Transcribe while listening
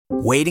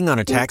Waiting on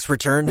a tax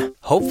return?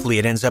 Hopefully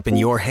it ends up in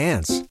your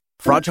hands.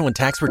 Fraudulent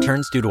tax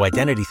returns due to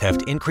identity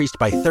theft increased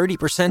by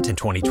 30% in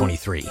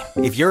 2023.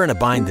 If you're in a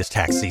bind this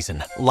tax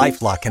season,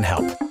 LifeLock can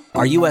help.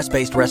 Our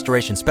U.S.-based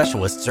restoration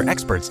specialists are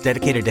experts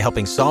dedicated to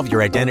helping solve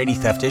your identity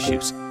theft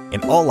issues.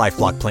 And all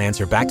LifeLock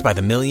plans are backed by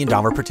the $1 Million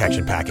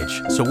Protection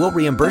Package. So we'll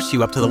reimburse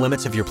you up to the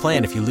limits of your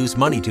plan if you lose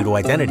money due to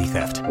identity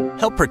theft.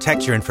 Help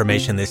protect your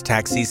information this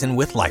tax season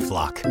with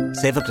LifeLock.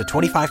 Save up to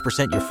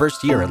 25% your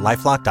first year at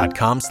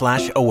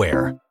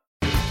LifeLock.com/aware.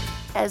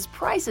 As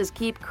prices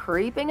keep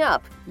creeping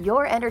up,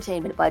 your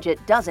entertainment budget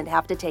doesn't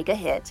have to take a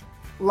hit.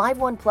 Live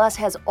One Plus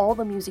has all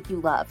the music you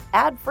love,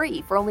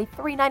 ad-free for only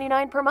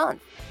 $3.99 per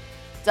month.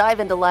 Dive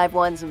into Live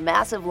One's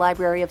massive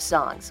library of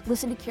songs,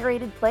 listen to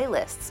curated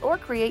playlists, or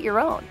create your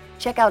own.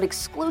 Check out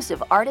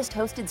exclusive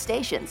artist-hosted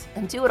stations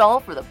and do it all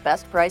for the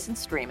best price in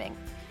streaming.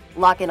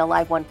 Lock in a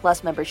Live One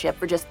Plus membership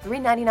for just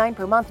 $3.99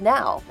 per month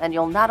now, and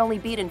you'll not only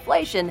beat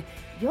inflation,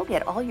 you'll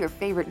get all your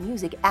favorite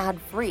music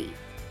ad-free.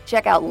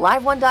 Check out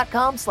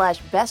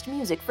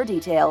liveone.com/bestmusic for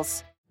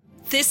details.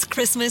 This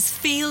Christmas,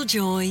 feel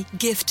joy,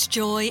 gift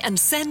joy, and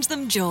send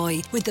them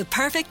joy with the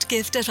perfect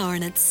gift at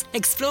Arnott's.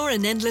 Explore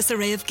an endless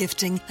array of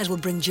gifting that will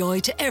bring joy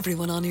to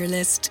everyone on your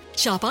list.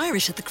 Shop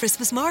Irish at the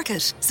Christmas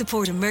market.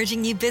 Support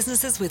emerging new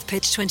businesses with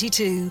Pitch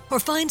 22. Or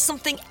find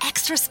something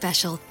extra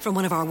special from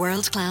one of our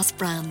world-class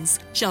brands.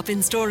 Shop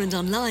in-store and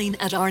online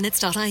at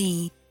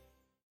arnotts.ie.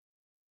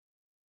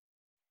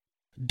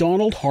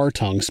 Donald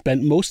Hartung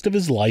spent most of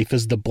his life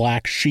as the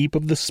black sheep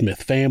of the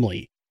Smith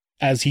family.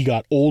 As he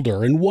got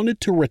older and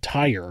wanted to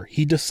retire,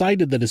 he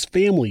decided that his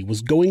family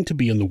was going to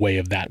be in the way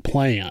of that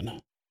plan.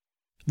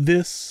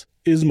 This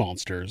is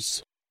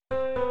Monsters.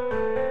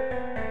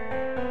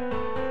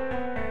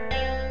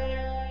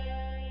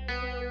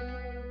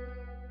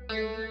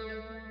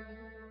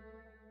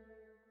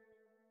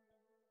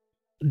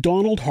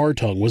 Donald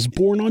Hartung was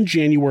born on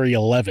January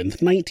 11,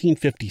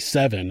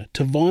 1957,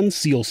 to Von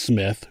Seal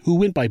Smith, who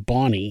went by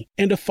Bonnie,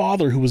 and a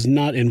father who was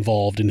not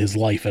involved in his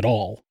life at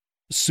all.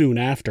 Soon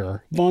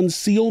after, Von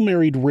Seal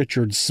married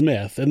Richard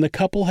Smith, and the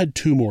couple had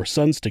two more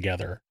sons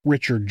together,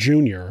 Richard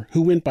Jr.,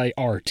 who went by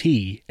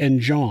R.T., and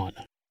John.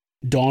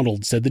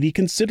 Donald said that he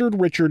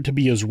considered Richard to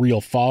be his real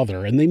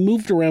father, and they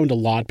moved around a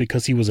lot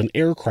because he was an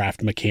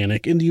aircraft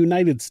mechanic in the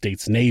United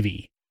States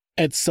Navy.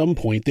 At some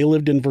point, they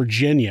lived in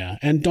Virginia,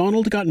 and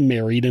Donald got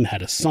married and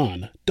had a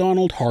son,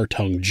 Donald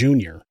Hartung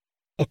Jr.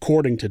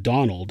 According to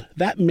Donald,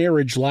 that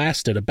marriage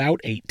lasted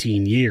about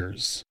 18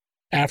 years.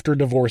 After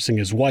divorcing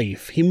his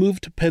wife, he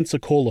moved to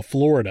Pensacola,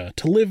 Florida,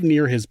 to live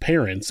near his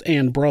parents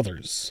and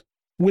brothers.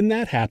 When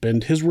that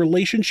happened, his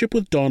relationship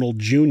with Donald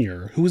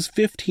Jr., who was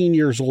 15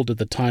 years old at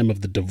the time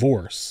of the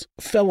divorce,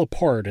 fell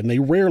apart and they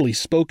rarely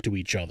spoke to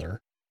each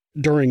other.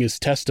 During his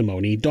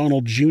testimony,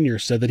 Donald Jr.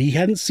 said that he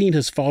hadn't seen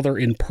his father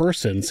in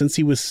person since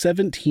he was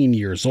 17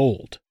 years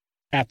old.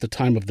 At the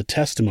time of the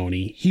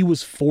testimony, he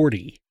was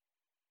 40.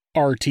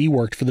 R.T.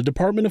 worked for the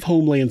Department of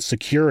Homeland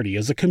Security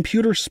as a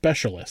computer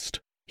specialist.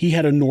 He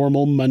had a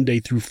normal Monday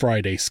through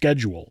Friday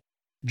schedule.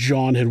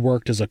 John had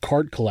worked as a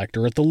cart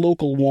collector at the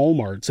local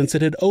Walmart since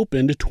it had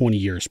opened 20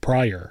 years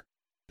prior.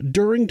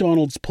 During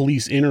Donald's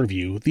police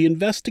interview, the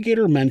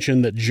investigator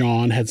mentioned that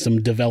John had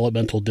some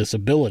developmental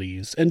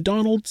disabilities, and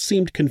Donald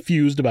seemed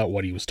confused about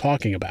what he was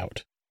talking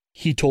about.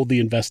 He told the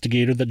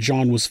investigator that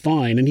John was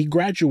fine and he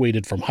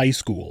graduated from high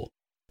school.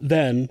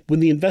 Then,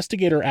 when the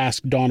investigator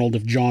asked Donald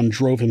if John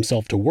drove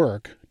himself to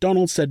work,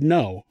 Donald said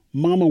no,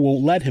 Mama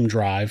won't let him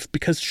drive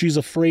because she's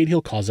afraid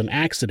he'll cause an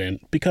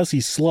accident because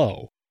he's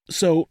slow.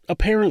 So,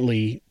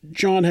 apparently,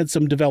 John had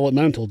some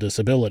developmental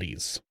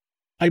disabilities.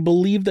 I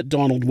believe that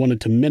Donald wanted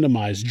to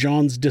minimize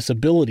John's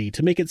disability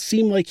to make it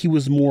seem like he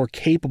was more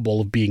capable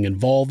of being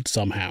involved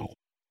somehow.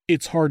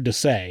 It's hard to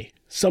say.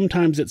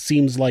 Sometimes it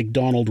seems like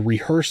Donald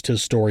rehearsed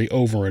his story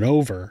over and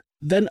over,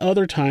 then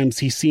other times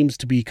he seems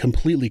to be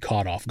completely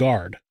caught off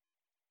guard.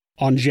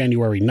 On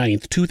January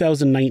 9th,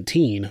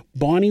 2019,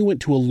 Bonnie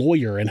went to a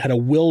lawyer and had a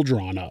will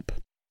drawn up.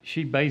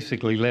 She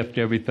basically left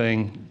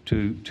everything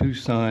to two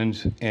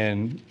sons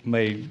and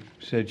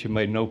said she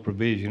made no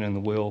provision in the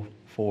will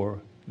for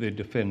the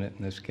defendant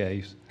in this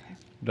case,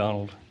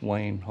 Donald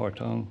Wayne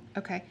Hartung.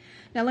 Okay.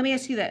 Now let me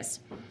ask you this.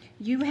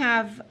 You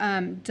have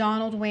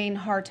Donald Wayne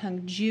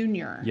Hartung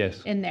Jr.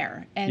 Yes. in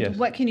there. And yes.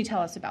 What can you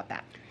tell us about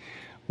that?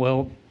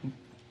 Well,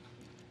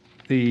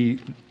 the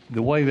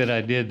way that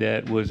I did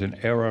that was an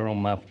error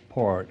on my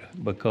part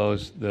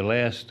because the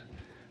last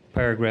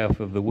paragraph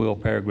of the will,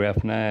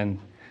 paragraph 9,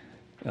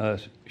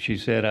 she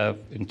said, I've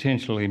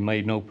intentionally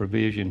made no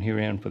provision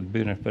herein for the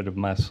benefit of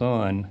my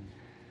son,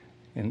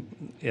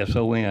 and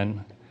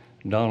S-O-N,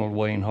 Donald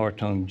Wayne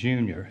Hartung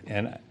Jr.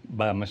 And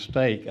by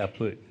mistake, I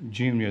put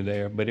Jr.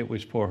 there, but it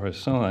was for her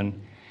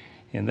son.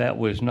 And that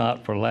was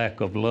not for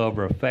lack of love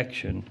or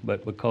affection,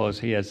 but because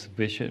he has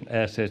sufficient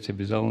assets of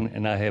his own,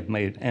 and I have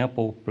made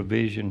ample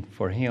provision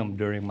for him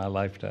during my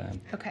lifetime.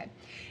 Okay.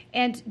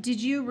 And did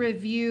you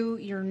review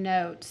your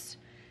notes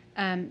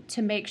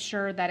to make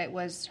sure that it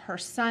was her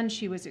son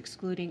she was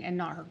excluding and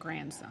not her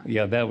grandson.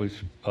 Yeah, that was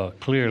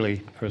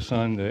clearly her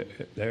son. The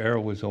error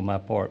was on my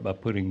part by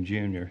putting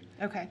Junior.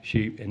 Okay.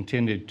 She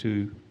intended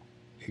to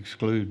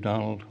exclude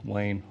Donald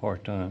Wayne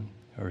Hartung,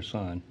 her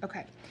son.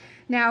 Okay.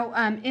 Now,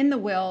 in the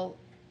will,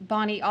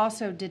 Bonnie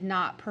also did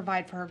not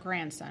provide for her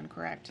grandson,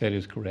 correct? That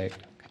is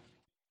correct.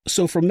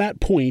 So from that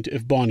point,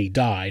 if Bonnie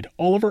died,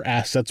 all of her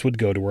assets would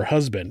go to her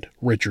husband,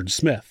 Richard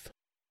Smith.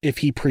 If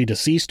he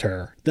predeceased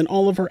her, then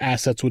all of her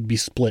assets would be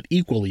split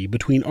equally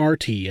between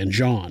R.T. and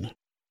John.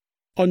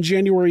 On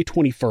January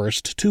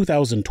 21st,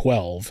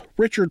 2012,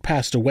 Richard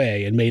passed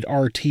away and made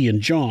R.T.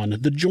 and John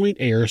the joint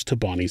heirs to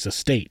Bonnie's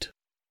estate.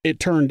 It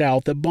turned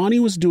out that Bonnie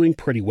was doing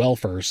pretty well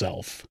for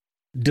herself.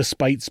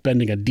 Despite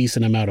spending a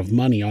decent amount of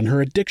money on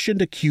her addiction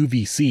to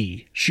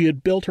QVC, she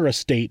had built her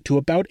estate to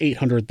about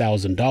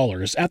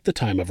 $800,000 at the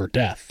time of her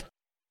death.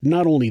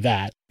 Not only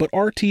that, but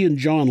R.T. and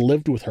John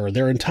lived with her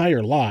their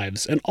entire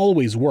lives and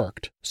always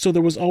worked, so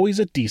there was always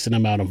a decent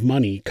amount of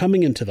money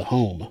coming into the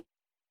home.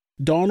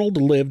 Donald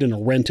lived in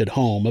a rented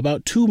home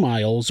about 2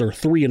 miles or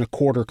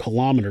 3¼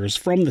 kilometers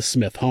from the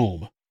Smith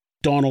home.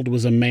 Donald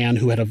was a man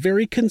who had a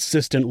very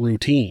consistent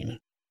routine.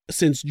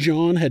 Since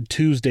John had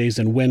Tuesdays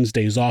and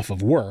Wednesdays off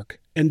of work,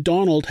 and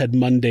Donald had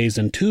Mondays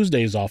and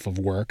Tuesdays off of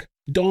work,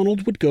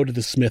 Donald would go to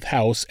the Smith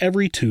house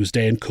every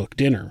Tuesday and cook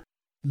dinner.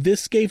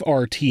 This gave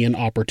R.T. an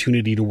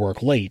opportunity to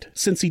work late,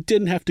 since he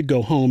didn't have to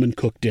go home and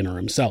cook dinner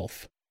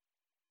himself.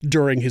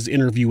 During his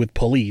interview with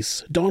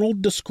police,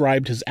 Donald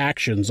described his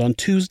actions on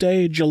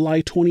Tuesday,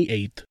 July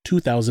 28,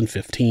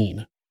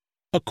 2015.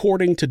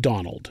 According to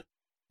Donald,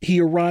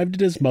 he arrived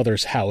at his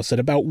mother's house at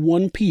about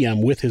 1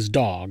 p.m. with his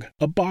dog,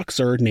 a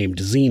boxer named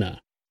Xena.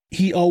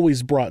 He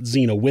always brought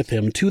Xena with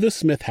him to the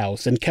Smith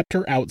house and kept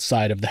her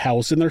outside of the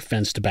house in their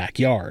fenced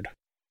backyard.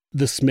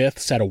 The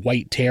Smiths had a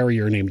white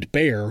terrier named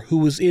Bear who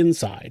was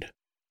inside.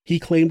 He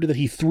claimed that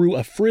he threw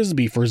a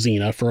frisbee for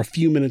Xena for a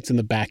few minutes in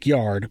the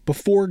backyard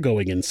before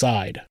going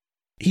inside.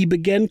 He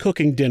began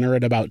cooking dinner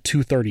at about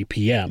 2:30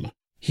 p.m.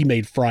 He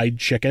made fried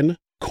chicken,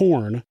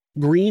 corn,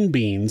 green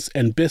beans,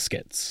 and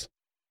biscuits.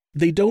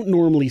 They don't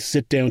normally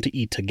sit down to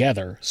eat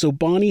together, so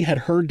Bonnie had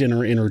her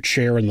dinner in her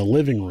chair in the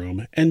living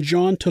room, and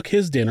John took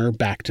his dinner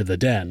back to the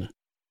den.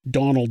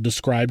 Donald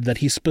described that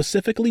he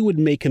specifically would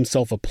make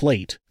himself a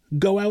plate,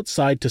 go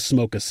outside to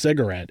smoke a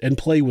cigarette and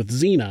play with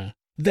Xena,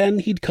 then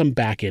he'd come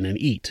back in and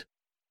eat.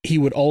 He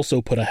would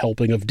also put a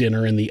helping of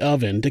dinner in the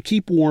oven to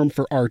keep warm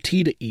for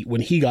R.T. to eat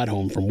when he got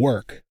home from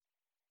work.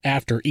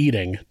 After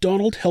eating,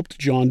 Donald helped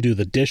John do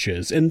the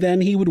dishes, and then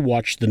he would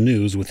watch the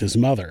news with his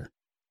mother.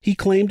 He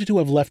claimed to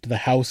have left the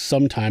house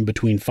sometime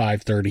between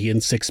 5:30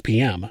 and 6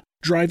 p.m.,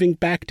 driving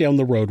back down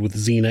the road with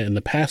Xena in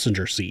the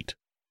passenger seat.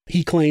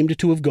 He claimed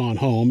to have gone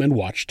home and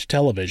watched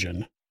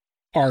television.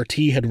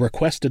 R.T. had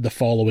requested the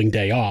following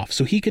day off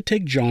so he could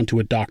take John to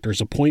a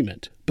doctor's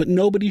appointment, but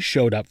nobody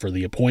showed up for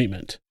the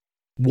appointment.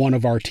 One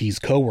of R.T.'s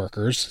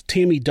co-workers,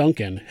 Tammy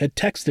Duncan, had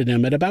texted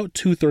him at about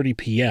 2:30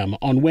 p.m.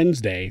 on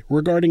Wednesday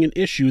regarding an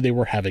issue they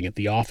were having at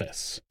the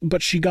office,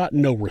 but she got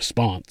no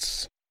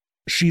response.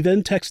 She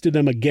then texted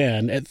him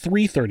again at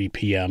 3:30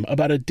 p.m.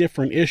 about a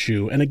different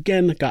issue and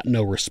again got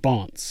no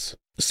response,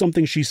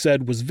 something she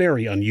said was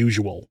very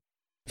unusual.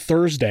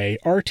 Thursday,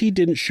 R.T.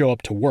 didn't show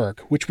up to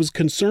work, which was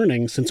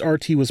concerning since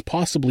R.T. was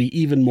possibly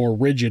even more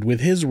rigid with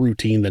his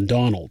routine than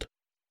Donald.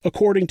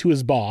 According to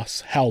his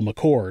boss, Hal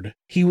McCord,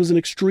 he was an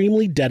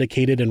extremely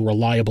dedicated and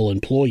reliable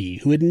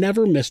employee who had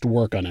never missed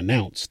work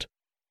unannounced.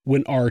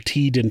 When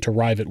R.T. didn't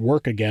arrive at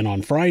work again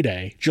on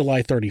Friday,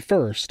 July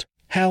 31st,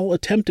 Hal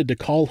attempted to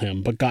call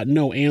him but got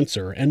no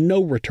answer and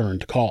no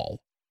returned call.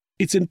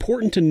 It's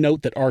important to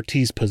note that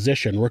R.T.'s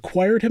position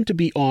required him to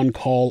be on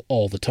call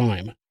all the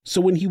time, so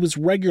when he was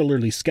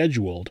regularly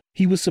scheduled,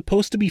 he was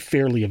supposed to be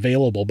fairly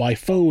available by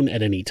phone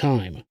at any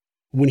time.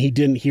 When he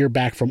didn't hear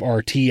back from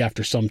R.T.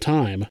 after some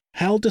time,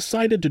 Hal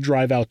decided to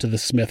drive out to the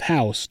Smith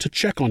house to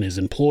check on his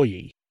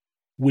employee.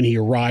 When he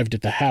arrived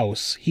at the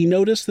house, he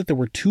noticed that there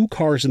were 2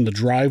 cars in the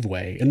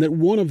driveway and that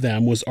one of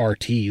them was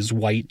R.T.'s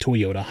white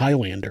Toyota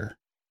Highlander.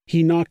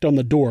 He knocked on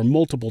the door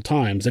multiple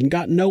times and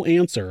got no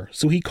answer,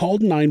 so he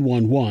called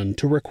 911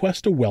 to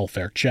request a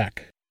welfare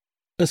check.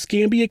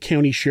 Escambia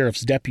County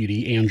Sheriff's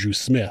Deputy Andrew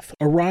Smith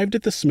arrived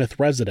at the Smith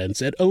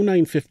residence at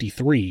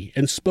 0953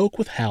 and spoke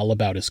with Hal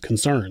about his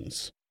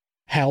concerns.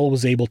 Hal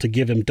was able to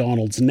give him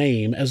Donald's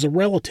name as a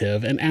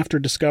relative, and after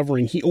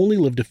discovering he only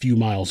lived a few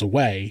miles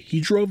away,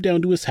 he drove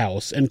down to his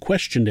house and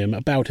questioned him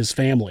about his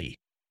family.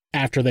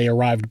 After they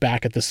arrived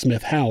back at the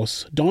Smith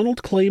house,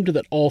 Donald claimed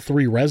that all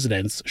 3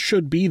 residents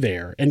should be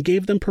there and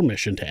gave them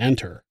permission to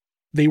enter.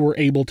 They were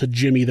able to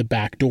jimmy the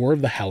back door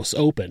of the house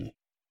open.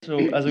 So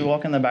as we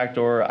walk in the back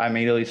door, I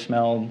immediately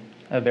smelled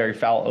a very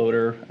foul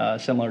odor,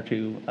 similar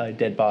to a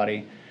dead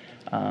body.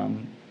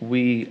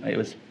 It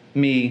was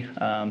me,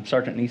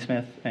 Sergeant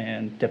Neesmith,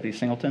 and Deputy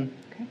Singleton.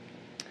 Okay.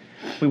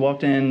 We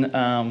walked in,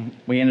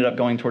 we ended up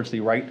going towards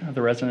the right of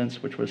the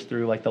residence, which was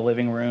through like the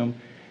living room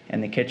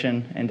and the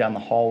kitchen and down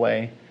the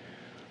hallway.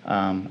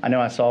 I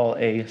know I saw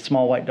a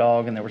small white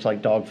dog, and there was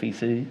like dog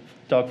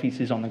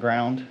feces on the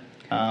ground.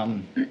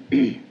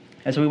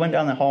 As we went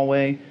down the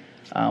hallway,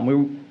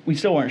 we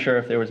still weren't sure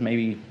if there was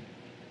maybe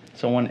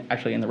someone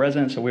actually in the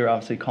residence, so we were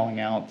obviously calling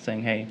out,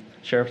 saying, hey,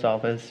 sheriff's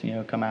office,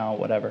 come out,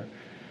 whatever.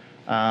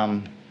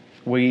 As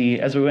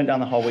we went down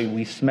the hallway,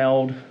 we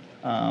smelled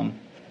an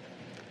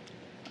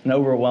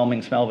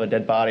overwhelming smell of a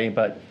dead body,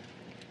 but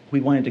we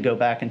wanted to go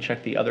back and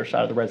check the other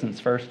side of the residence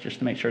first, just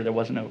to make sure there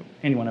wasn't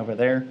anyone over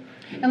there.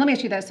 And let me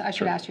ask you this. I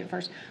should ask you it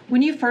first.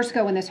 When you first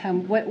go in this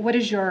home, what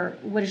is your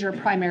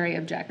primary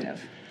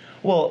objective?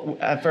 Well,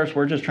 at first,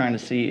 we're just trying to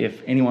see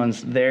if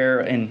anyone's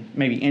there and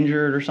maybe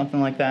injured or something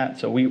like that.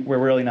 So we're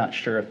really not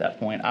sure at that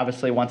point.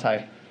 Obviously, once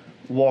I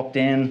walked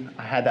in,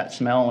 I had that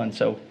smell, and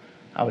so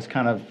I was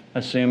kind of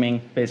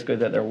assuming basically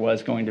that there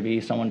was going to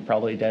be someone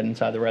probably dead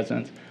inside the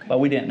residence. But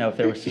we didn't know if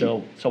there was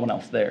still someone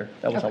else there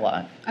that was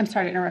alive. I'm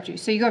sorry to interrupt you.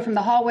 So you go from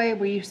the hallway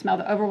where you smell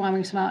the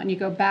overwhelming smell, and you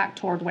go back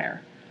toward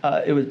where?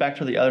 It was back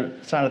to the other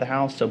side of the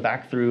house, so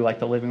back through like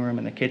the living room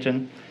and the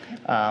kitchen.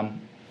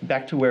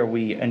 Back to where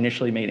we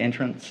initially made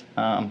entrance,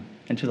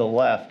 and to the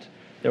left,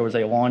 there was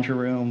a laundry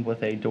room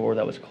with a door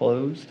that was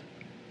closed.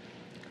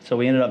 So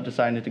we ended up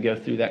deciding to go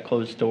through that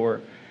closed door.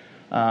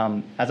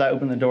 As I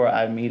opened the door,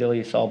 I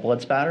immediately saw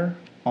blood spatter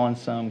on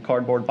some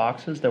cardboard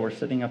boxes that were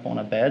sitting up on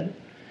a bed.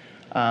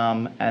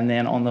 And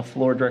then on the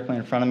floor directly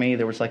in front of me,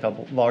 there was like a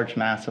large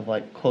mass of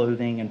like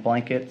clothing and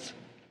blankets.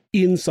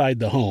 Inside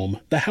the home,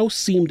 the house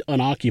seemed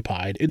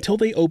unoccupied until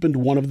they opened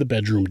one of the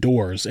bedroom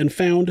doors and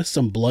found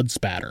some blood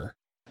spatter.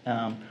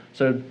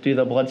 So due to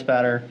the blood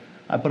spatter,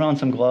 I put on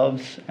some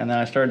gloves, and then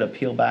I started to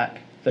peel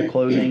back the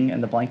clothing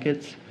and the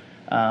blankets.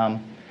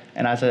 And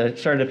as I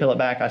started to peel it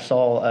back, I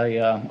saw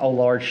a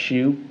large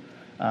shoe.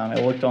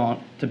 It looked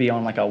to be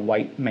on like a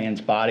white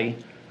man's body.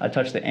 I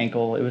touched the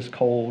ankle. It was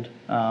cold.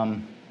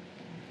 Then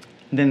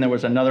there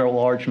was another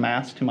large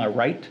mass to my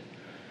right.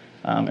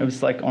 It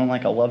was like on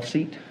like a love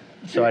seat.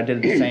 So I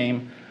did the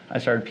same. I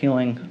started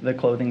peeling the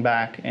clothing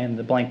back and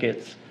the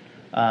blankets.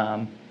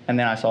 And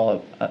then I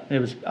saw it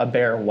was a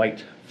bare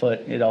white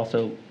foot. It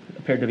also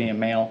appeared to be a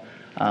male.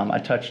 I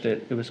touched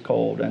it. It was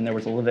cold, and there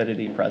was a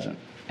lividity present.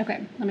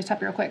 Okay, let me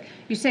stop you real quick.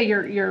 You say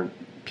you're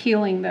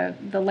peeling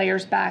the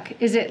layers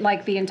back. Is it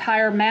like the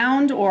entire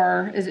mound,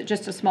 or is it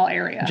just a small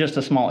area? Just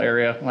a small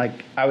area.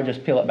 Like I would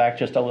just peel it back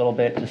just a little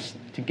bit just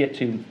to get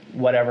to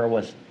whatever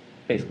was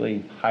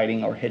basically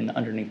hiding or hidden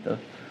underneath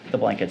the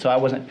blanket. So I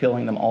wasn't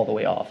peeling them all the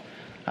way off.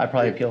 I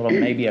probably peeled them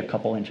maybe a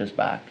couple inches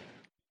back.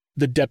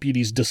 The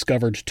deputies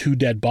discovered 2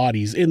 dead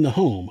bodies in the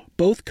home,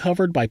 both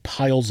covered by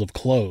piles of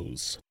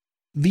clothes.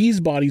 These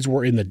bodies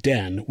were in the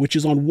den, which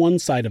is on one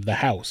side of the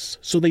house,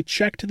 so they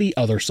checked the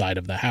other side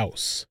of the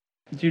house.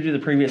 Due to the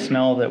previous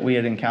smell that we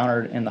had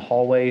encountered in the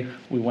hallway,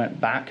 we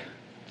went back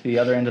to the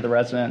other end of the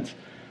residence,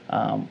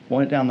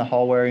 went down the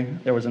hallway.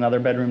 There was another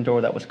bedroom door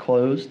that was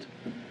closed.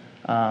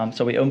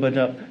 So we opened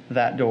up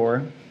that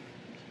door,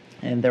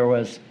 and there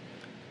was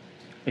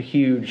a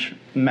huge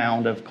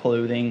mound of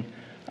clothing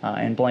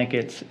and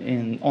blankets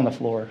on the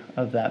floor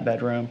of that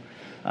bedroom.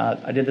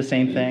 I did the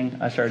same thing.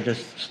 I started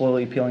just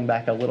slowly peeling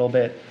back a little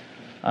bit.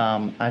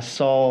 I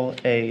saw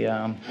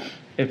it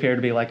appeared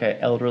to be like an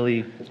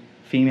elderly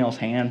female's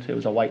hand. It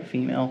was a white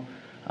female.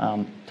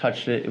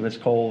 Touched it. It was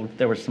cold.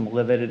 There was some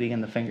lividity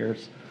in the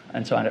fingers,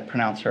 and so I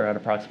pronounced her at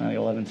approximately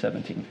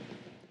 11:17.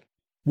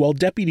 While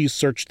deputies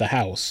searched the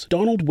house,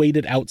 Donald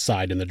waited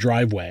outside in the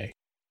driveway.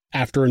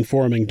 After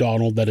informing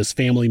Donald that his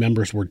family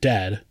members were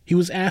dead, he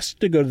was asked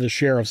to go to the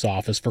sheriff's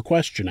office for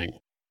questioning.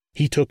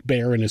 He took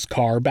Bear in his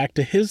car back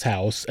to his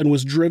house and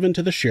was driven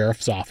to the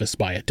sheriff's office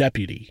by a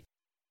deputy.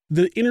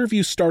 The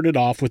interview started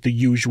off with the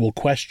usual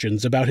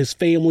questions about his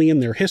family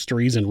and their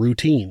histories and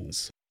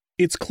routines.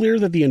 It's clear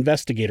that the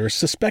investigators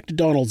suspect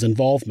Donald's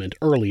involvement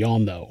early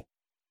on, though.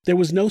 There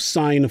was no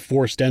sign of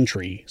forced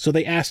entry, so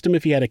they asked him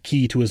if he had a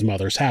key to his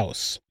mother's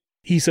house.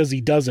 He says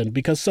he doesn't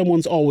because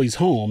someone's always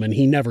home and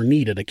he never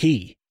needed a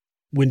key.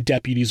 When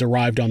deputies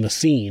arrived on the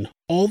scene,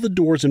 all the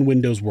doors and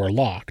windows were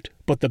locked,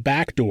 but the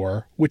back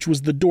door, which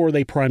was the door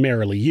they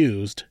primarily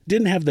used,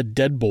 didn't have the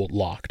deadbolt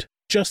locked,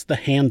 just the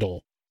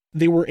handle.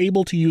 They were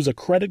able to use a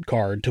credit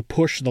card to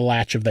push the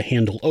latch of the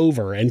handle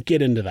over and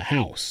get into the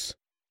house.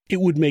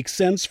 It would make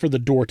sense for the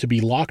door to be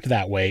locked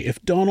that way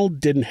if Donald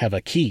didn't have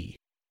a key.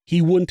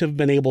 He wouldn't have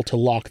been able to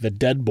lock the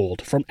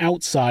deadbolt from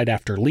outside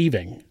after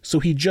leaving, so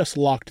he just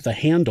locked the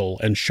handle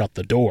and shut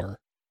the door.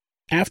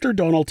 After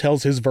Donald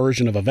tells his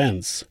version of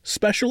events,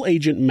 Special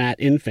Agent Matt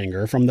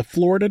Infinger from the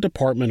Florida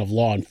Department of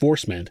Law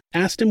Enforcement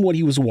asked him what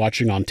he was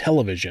watching on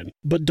television,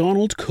 but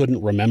Donald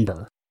couldn't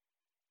remember.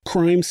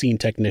 Crime scene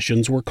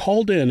technicians were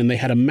called in and they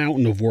had a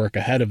mountain of work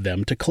ahead of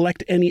them to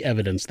collect any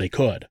evidence they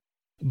could.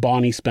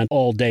 Bonnie spent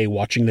all day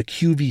watching the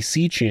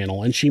QVC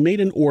channel and she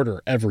made an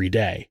order every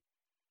day.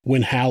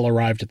 When Hal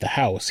arrived at the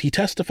house, he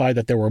testified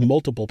that there were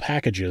multiple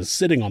packages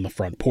sitting on the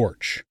front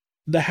porch.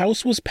 The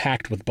house was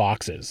packed with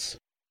boxes.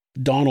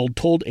 Donald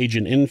told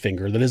Agent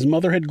Infinger that his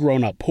mother had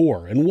grown up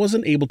poor and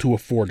wasn't able to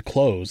afford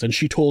clothes, and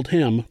she told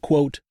him,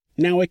 quote,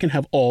 "Now I can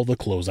have all the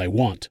clothes I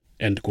want,"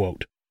 end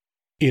quote.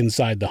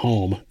 Inside the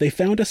home, they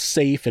found a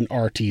safe in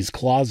RT's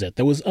closet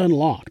that was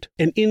unlocked,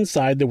 and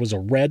inside there was a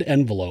red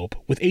envelope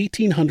with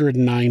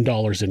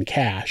 $1,809 in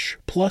cash,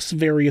 plus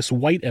various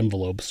white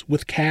envelopes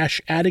with cash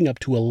adding up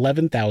to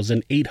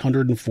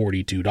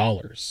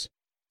 $11,842.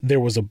 There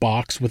was a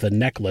box with a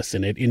necklace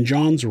in it in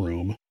John's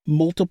room,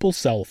 multiple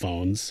cell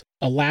phones,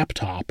 a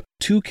laptop,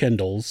 2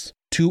 Kindles,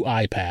 2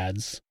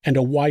 iPads, and a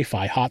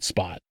Wi-Fi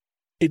hotspot.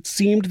 It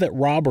seemed that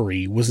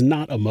robbery was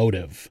not a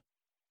motive.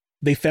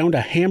 They found a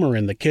hammer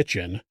in the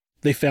kitchen.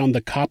 They found the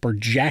copper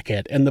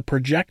jacket and the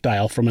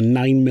projectile from a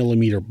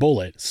 9mm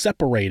bullet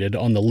separated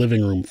on the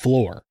living room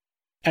floor.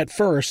 At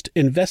first,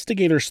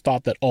 investigators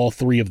thought that all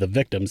 3 of the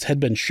victims had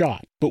been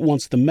shot, but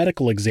once the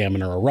medical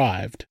examiner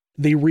arrived,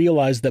 they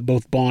realized that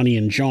both Bonnie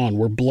and John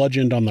were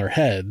bludgeoned on their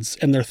heads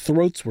and their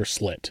throats were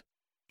slit.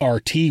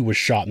 RT was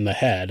shot in the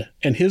head,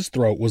 and his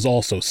throat was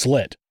also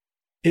slit.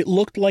 It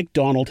looked like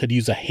Donald had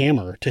used a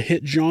hammer to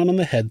hit John on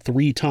the head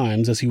 3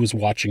 times as he was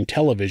watching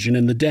television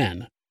in the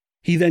den.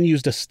 He then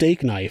used a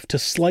steak knife to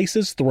slice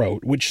his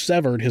throat, which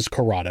severed his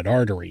carotid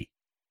artery.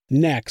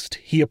 Next,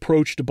 he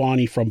approached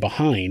Bonnie from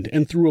behind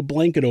and threw a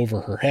blanket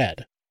over her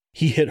head.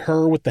 He hit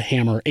her with the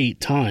hammer 8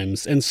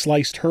 times and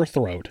sliced her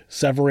throat,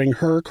 severing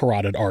her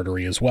carotid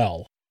artery as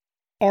well.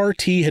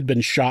 RT had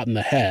been shot in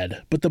the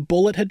head, but the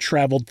bullet had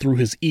traveled through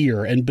his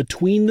ear and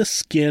between the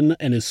skin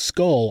and his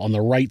skull on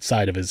the right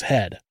side of his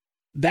head.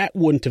 That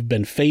wouldn't have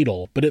been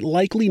fatal, but it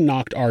likely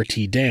knocked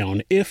RT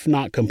down, if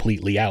not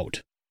completely out.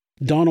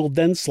 Donald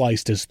then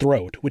sliced his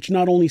throat, which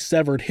not only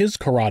severed his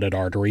carotid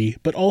artery,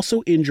 but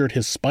also injured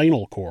his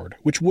spinal cord,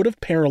 which would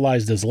have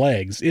paralyzed his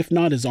legs, if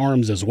not his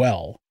arms as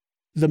well.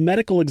 The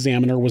medical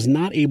examiner was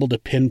not able to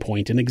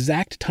pinpoint an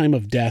exact time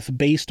of death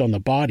based on the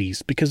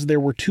bodies because there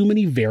were too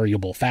many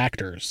variable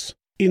factors.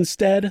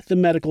 Instead, the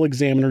medical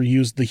examiner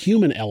used the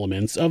human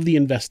elements of the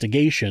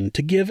investigation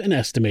to give an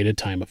estimated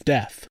time of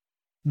death.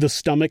 The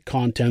stomach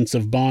contents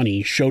of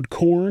Bonnie showed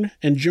corn,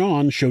 and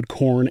John showed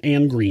corn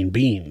and green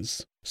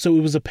beans. So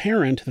it was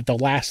apparent that the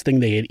last thing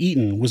they had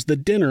eaten was the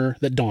dinner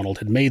that Donald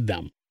had made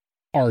them.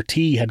 RT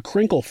had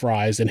crinkle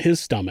fries in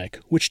his stomach,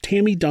 which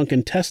Tammy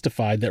Duncan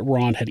testified that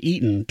Ron had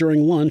eaten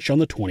during lunch on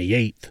the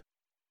 28th.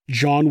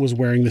 John was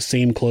wearing the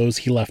same clothes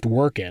he left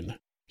work in.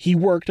 He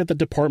worked at the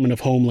Department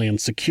of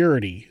Homeland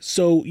Security,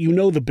 so you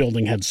know the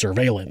building had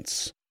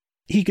surveillance.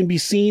 He can be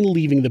seen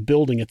leaving the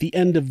building at the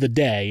end of the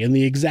day in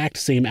the exact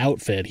same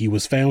outfit he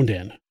was found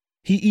in.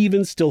 He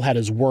even still had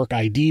his work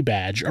ID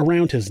badge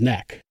around his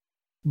neck.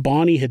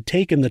 Bonnie had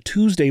taken the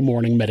Tuesday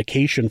morning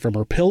medication from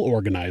her pill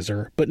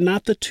organizer, but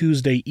not the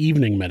Tuesday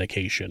evening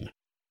medication.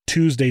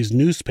 Tuesday's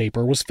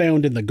newspaper was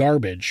found in the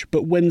garbage,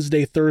 but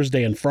Wednesday,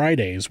 Thursday, and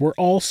Fridays were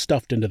all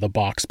stuffed into the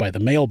box by the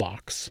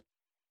mailbox.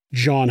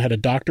 John had a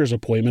doctor's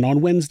appointment on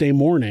Wednesday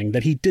morning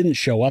that he didn't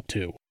show up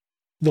to.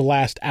 The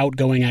last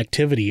outgoing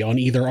activity on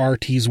either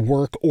RT's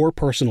work or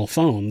personal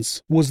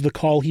phones was the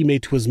call he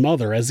made to his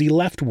mother as he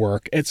left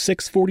work at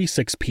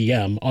 6:46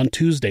 p.m. on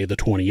Tuesday the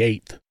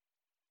 28th.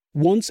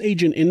 Once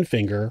Agent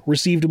Infinger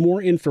received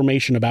more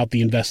information about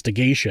the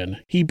investigation,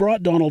 he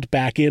brought Donald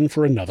back in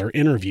for another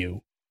interview.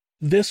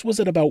 This was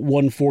at about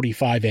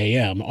 1:45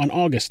 a.m. on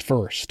August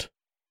 1st.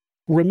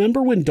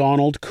 Remember when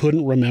Donald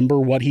couldn't remember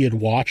what he had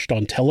watched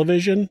on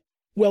television?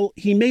 Well,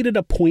 he made it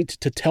a point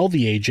to tell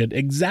the agent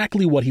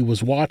exactly what he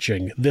was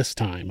watching this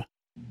time.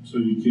 So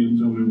you can't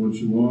tell me what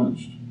you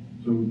watched?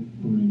 So,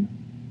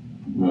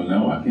 Well,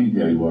 no, I can't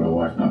tell you what I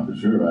watched, not for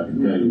sure. I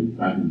can tell you,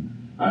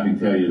 I can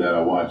tell you that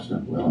I watched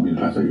them. Well, I mean,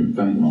 if I say you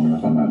think long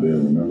enough, I might be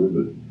able to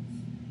remember,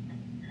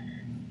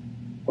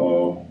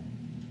 but,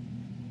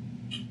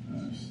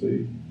 let's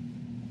see.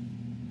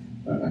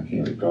 I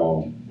can't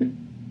recall.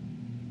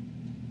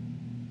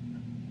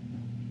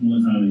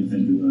 what time do you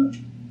think you left?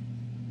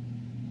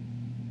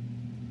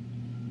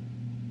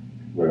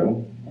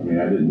 Well, I mean,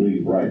 I didn't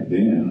leave right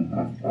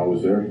then. I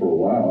was there for a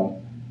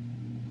while.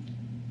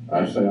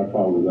 I'd say I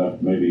probably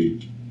left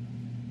maybe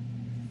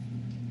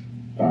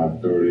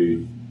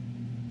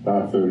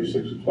 5:30,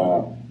 6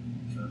 o'clock.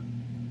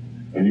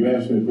 And you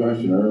asked me a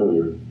question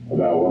earlier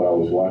about what I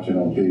was watching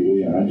on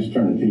TV, and I just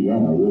turned the TV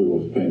on. I really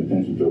wasn't paying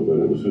attention to it, but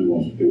it was Who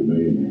Wants to Be a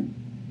Millionaire.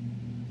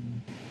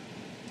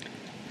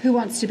 Who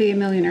Wants to Be a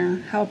Millionaire?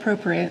 How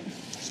appropriate.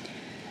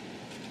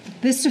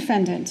 This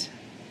defendant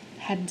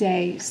had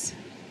days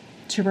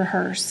to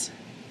rehearse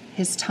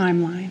his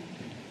timeline.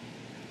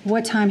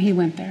 What time he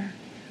went there,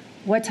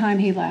 what time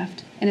he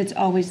left, and it's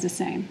always the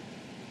same.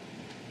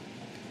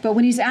 But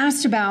when he's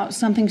asked about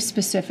something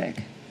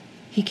specific,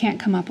 he can't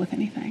come up with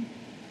anything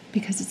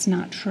because it's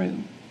not true.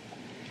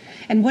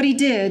 And what he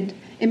did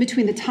in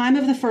between the time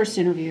of the first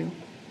interview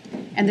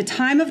and the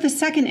time of the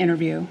second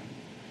interview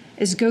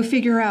is go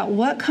figure out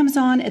what comes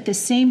on at the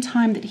same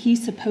time that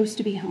he's supposed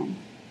to be home.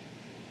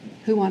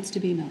 Who Wants to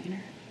Be a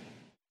Millionaire?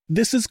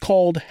 This is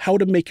called How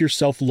to Make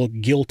Yourself Look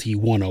Guilty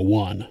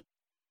 101.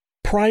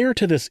 Prior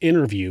to this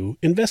interview,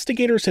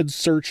 investigators had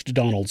searched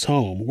Donald's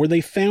home where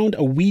they found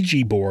a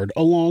Ouija board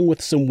along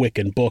with some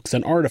Wiccan books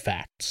and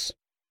artifacts.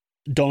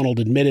 Donald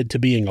admitted to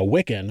being a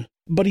Wiccan,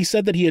 But he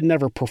said that he had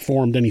never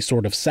performed any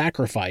sort of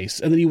sacrifice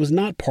and that he was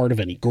not part of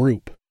any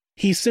group.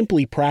 He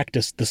simply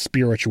practiced the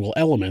spiritual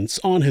elements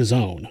on his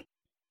own.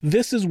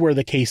 This is where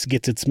the case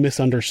gets its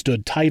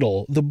misunderstood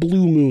title, the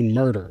Blue Moon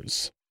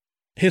Murders.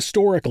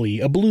 Historically,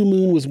 a blue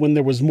moon was when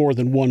there was more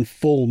than one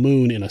full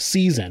moon in a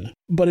season,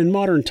 but in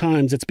modern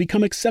times it's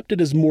become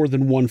accepted as more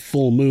than one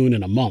full moon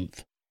in a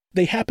month.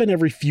 They happen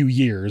every few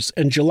years,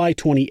 and July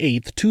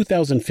 28,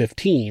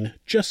 2015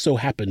 just so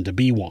happened to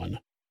be one.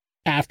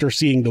 After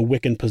seeing the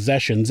Wiccan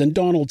possessions in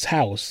Donald's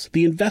house,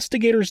 the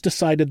investigators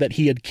decided that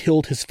he had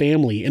killed his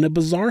family in a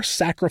bizarre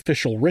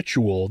sacrificial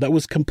ritual that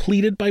was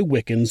completed by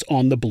Wiccans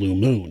on the blue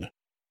moon.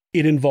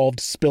 It involved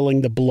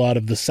spilling the blood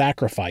of the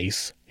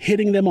sacrifice,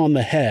 hitting them on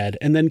the head,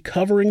 and then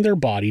covering their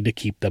body to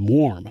keep them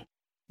warm.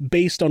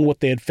 Based on what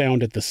they had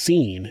found at the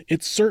scene,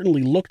 it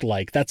certainly looked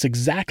like that's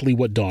exactly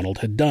what Donald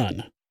had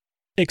done.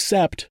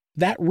 Except,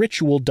 that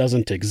ritual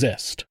doesn't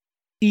exist.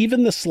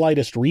 Even the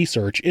slightest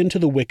research into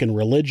the Wiccan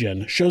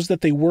religion shows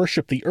that they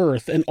worship the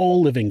earth and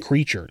all living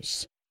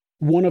creatures.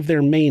 One of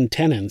their main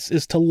tenets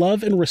is to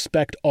love and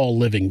respect all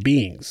living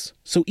beings,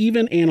 so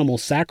even animal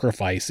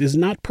sacrifice is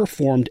not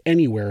performed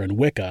anywhere in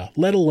Wicca,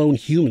 let alone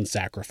human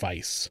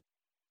sacrifice.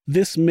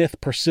 This myth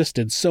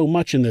persisted so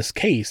much in this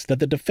case that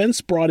the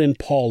defense brought in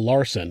Paul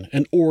Larson,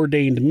 an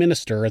ordained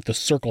minister at the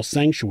Circle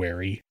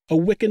Sanctuary, a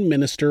Wiccan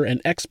minister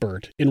and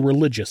expert in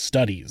religious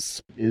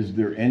studies. Is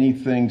there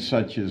anything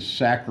such as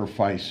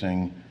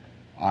sacrificing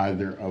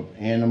either of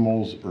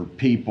animals or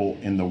people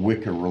in the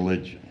Wicca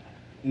religion?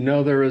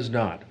 No, there is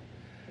not.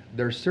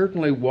 There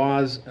certainly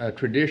was a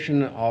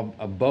tradition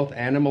of both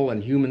animal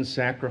and human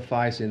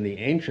sacrifice in the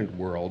ancient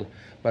world,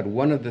 but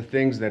one of the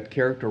things that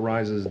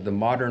characterizes the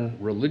modern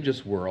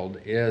religious world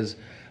is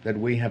that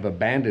we have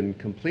abandoned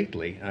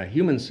completely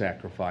human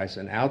sacrifice,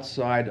 and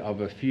outside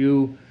of a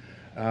few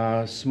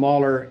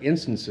smaller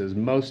instances,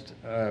 most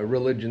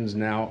religions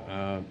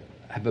now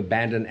have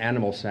abandoned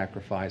animal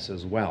sacrifice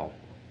as well.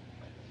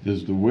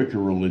 Does the Wicca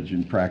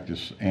religion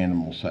practice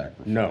animal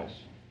sacrifice? No.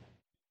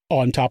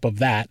 On top of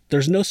that,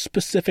 there's no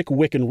specific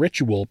Wiccan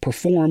ritual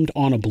performed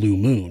on a blue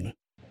moon.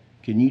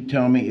 Can you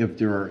tell me if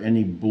there are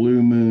any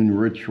blue moon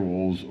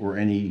rituals or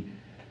any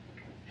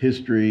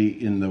history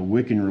in the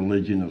Wiccan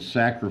religion of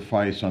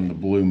sacrifice on the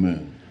blue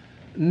moon?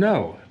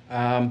 No.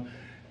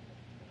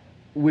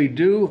 We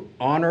do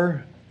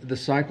honor the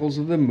cycles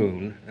of the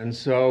moon, and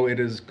so it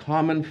is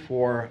common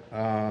for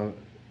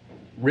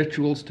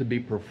rituals to be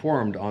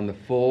performed on the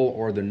full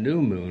or the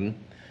new moon,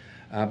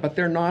 but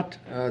they're not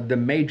the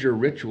major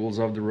rituals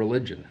of the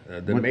religion.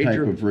 What type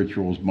of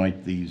rituals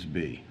might these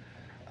be?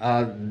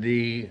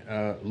 The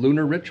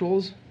lunar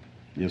rituals?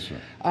 Yes,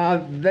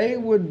 sir. They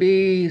would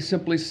be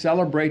simply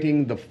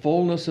celebrating the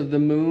fullness of the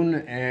moon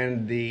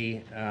and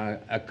the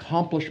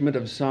accomplishment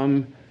of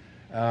some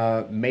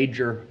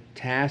major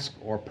task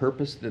or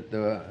purpose that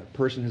the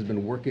person has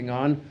been working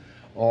on.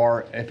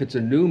 Or if it's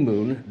a new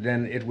moon,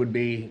 then it would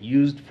be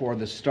used for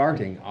the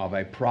starting of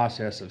a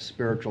process of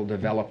spiritual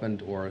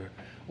development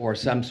or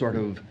some sort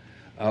of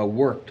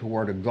work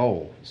toward a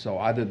goal. So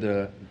either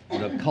the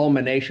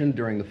culmination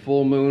during the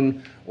full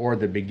moon or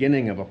the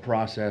beginning of a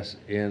process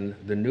in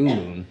the new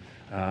moon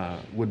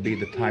would be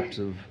the types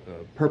of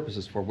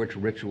purposes for which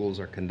rituals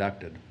are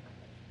conducted.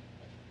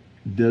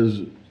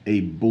 Does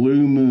a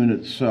blue moon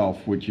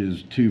itself, which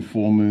is 2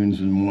 full moons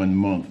in 1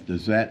 month,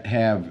 does that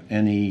have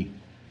any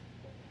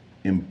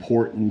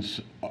importance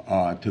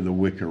to the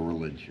Wicca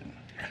religion?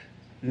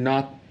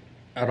 Not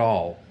at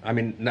all. I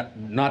mean,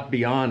 not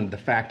beyond the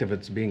fact of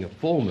its being a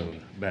full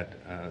moon, but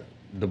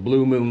the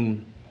blue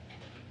moon,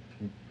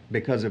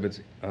 because of its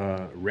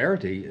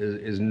rarity,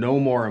 is no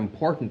more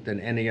important than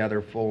any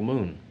other full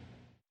moon.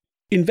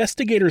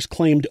 Investigators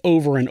claimed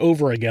over and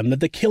over again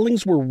that the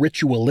killings were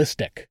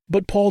ritualistic,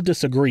 but Paul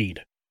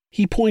disagreed.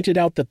 He pointed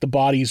out that the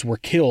bodies were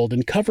killed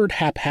and covered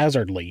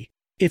haphazardly.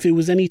 If it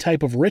was any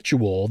type of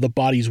ritual, the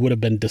bodies would have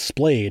been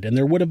displayed and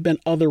there would have been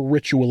other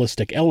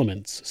ritualistic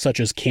elements, such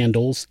as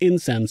candles,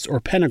 incense,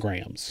 or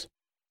pentagrams.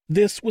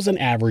 This was an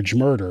average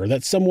murder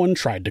that someone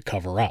tried to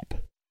cover up.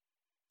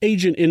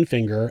 Agent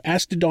Infinger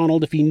asked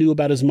Donald if he knew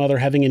about his mother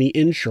having any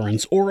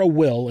insurance or a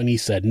will, and he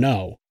said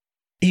no.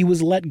 He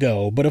was let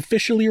go, but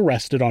officially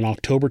arrested on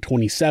October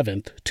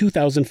 27,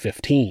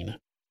 2015.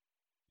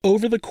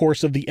 Over the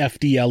course of the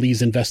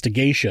FDLE's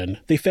investigation,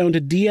 they found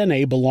a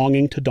DNA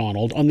belonging to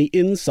Donald on the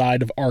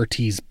inside of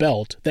RT's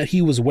belt that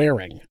he was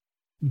wearing.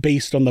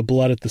 Based on the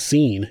blood at the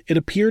scene, it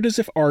appeared as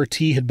if RT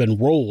had been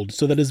rolled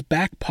so that his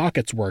back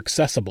pockets were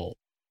accessible.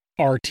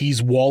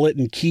 RT's wallet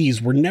and keys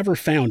were never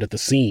found at the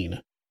scene.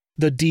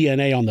 The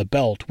DNA on the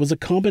belt was a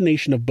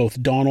combination of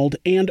both Donald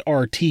and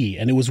RT,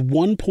 and it was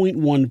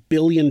 1.1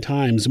 billion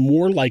times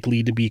more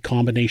likely to be a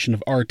combination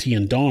of RT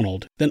and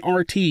Donald than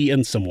RT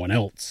and someone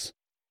else.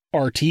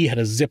 RT had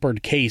a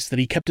zippered case that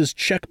he kept his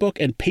checkbook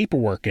and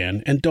paperwork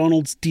in, and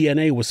Donald's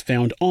DNA was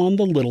found on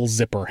the little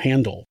zipper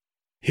handle.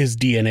 His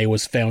DNA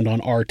was found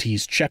on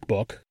RT's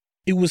checkbook.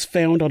 It was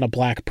found on a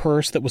black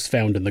purse that was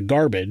found in the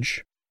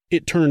garbage.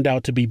 It turned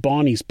out to be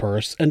Bonnie's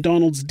purse, and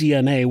Donald's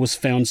DNA was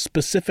found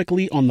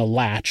specifically on the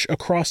latch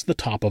across the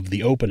top of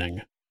the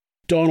opening.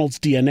 Donald's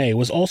DNA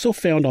was also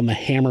found on the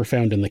hammer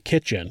found in the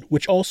kitchen,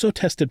 which also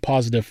tested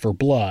positive for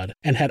blood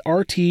and had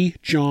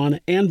RT, John,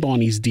 and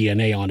Bonnie's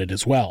DNA on it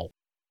as well.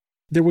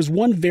 There was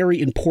one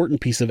very important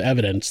piece of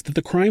evidence that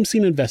the crime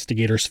scene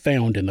investigators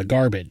found in the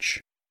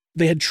garbage.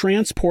 They had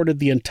transported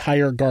the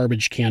entire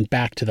garbage can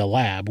back to the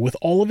lab with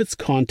all of its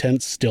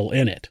contents still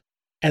in it.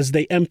 As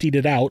they emptied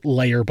it out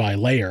layer by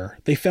layer,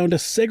 they found a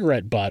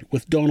cigarette butt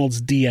with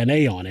Donald's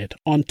DNA on it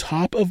on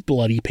top of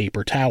bloody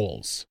paper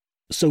towels.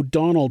 So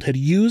Donald had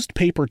used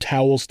paper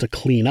towels to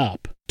clean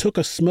up, took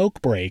a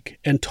smoke break,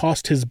 and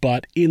tossed his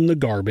butt in the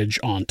garbage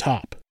on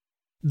top.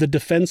 The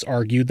defense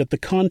argued that the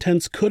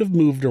contents could have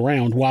moved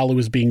around while it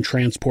was being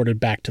transported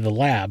back to the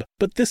lab,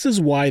 but this is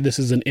why this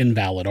is an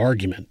invalid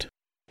argument.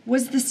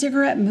 Was the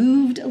cigarette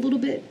moved a little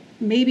bit,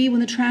 maybe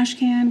when the trash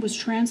can was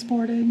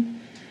transported?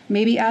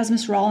 Maybe as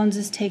Miss Rollins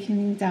is taking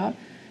things out?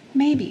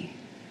 Maybe.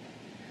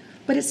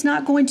 But it's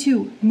not going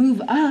to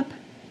move up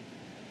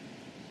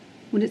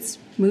when it's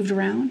moved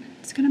around.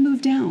 It's going to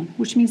move down,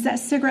 which means that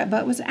cigarette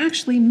butt was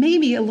actually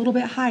maybe a little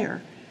bit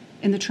higher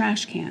in the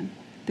trash can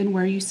than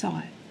where you saw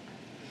it.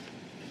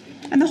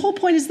 And the whole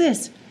point is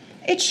this: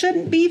 it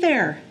shouldn't be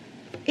there.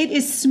 It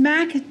is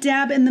smack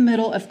dab in the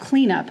middle of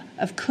cleanup,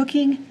 of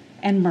cooking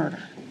and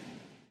murder.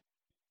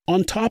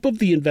 On top of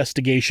the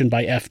investigation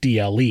by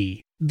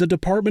FDLE, the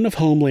Department of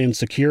Homeland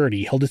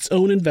Security held its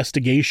own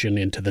investigation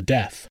into the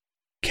death.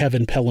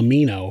 Kevin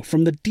Pelomino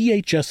from the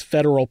DHS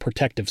Federal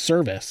Protective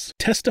Service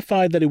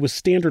testified that it was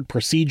standard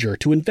procedure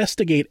to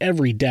investigate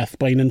every death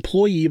by an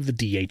employee of the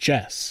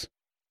DHS.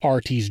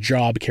 RT's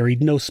job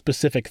carried no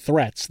specific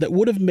threats that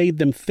would have made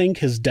them think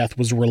his death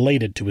was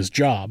related to his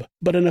job,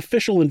 but an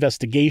official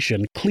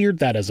investigation cleared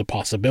that as a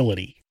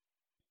possibility.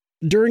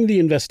 During the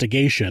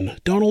investigation,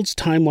 Donald's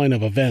timeline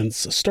of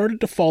events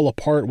started to fall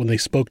apart when they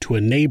spoke to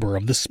a neighbor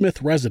of the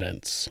Smith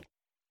residence.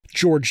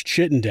 George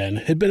Chittenden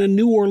had been a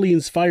New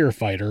Orleans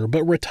firefighter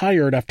but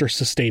retired after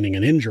sustaining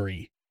an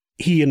injury.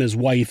 He and his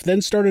wife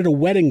then started a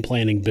wedding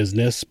planning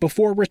business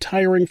before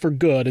retiring for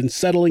good and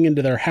settling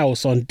into their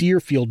house on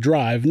Deerfield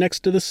Drive next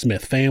to the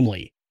Smith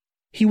family.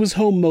 He was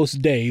home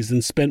most days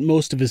and spent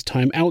most of his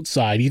time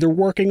outside, either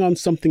working on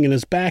something in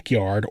his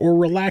backyard or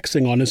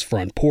relaxing on his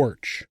front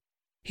porch.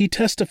 He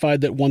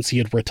testified that once he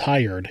had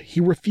retired,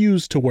 he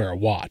refused to wear a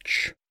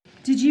watch.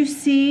 Did you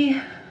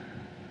see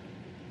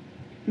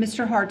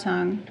Mr.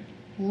 Hartung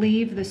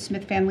leave the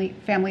Smith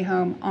family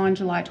home on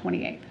July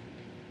 28th?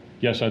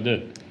 Yes, I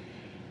did.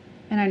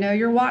 And I know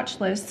you're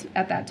watchless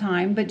at that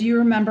time, but do you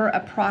remember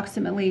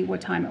approximately what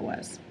time it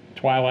was?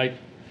 Twilight.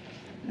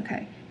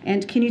 Okay.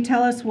 And can you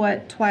tell us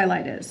what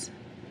twilight is?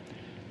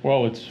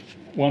 Well, it's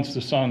once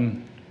the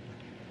sun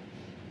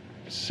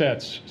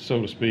sets,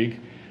 so to speak,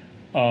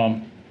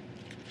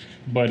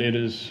 but it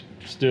is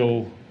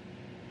still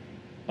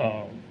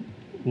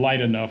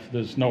light enough.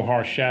 There's no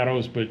harsh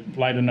shadows, but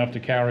light enough to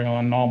carry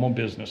on normal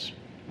business.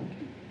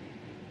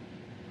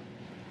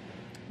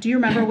 Do you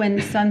remember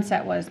when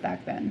sunset was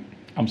back then?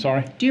 I'm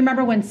sorry? Do you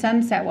remember when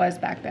sunset was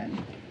back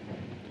then?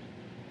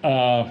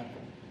 I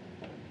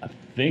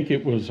think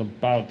it was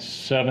about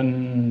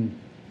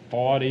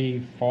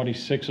 7:40,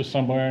 46 or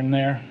somewhere in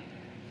there.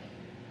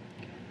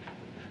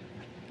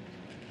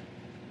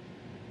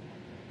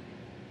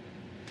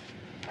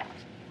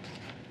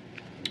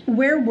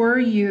 Where were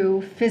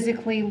you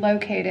physically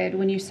located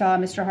when you saw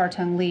Mr.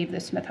 Hartung leave the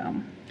Smith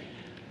home?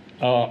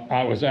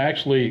 I was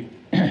actually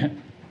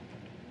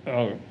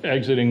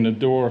exiting the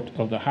door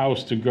of the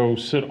house to go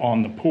sit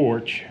on the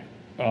porch.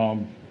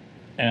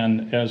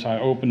 And as I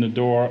opened the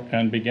door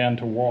and began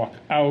to walk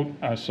out,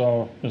 I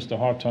saw Mr.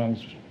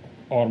 Hartung's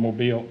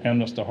automobile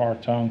and Mr.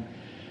 Hartung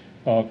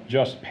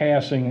just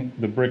passing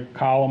the brick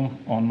column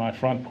on my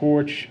front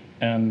porch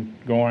and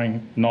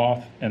going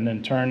north and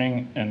then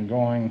turning and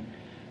going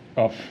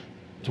up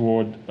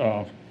toward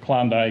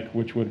Klondike,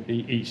 which would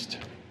be east.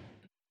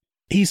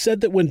 He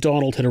said that when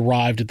Donald had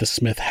arrived at the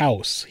Smith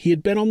house, he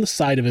had been on the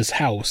side of his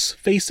house,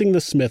 facing the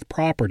Smith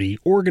property,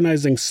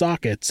 organizing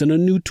sockets in a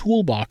new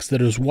toolbox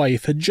that his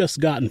wife had just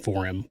gotten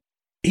for him.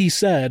 He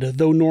said,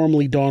 though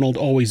normally Donald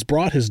always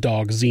brought his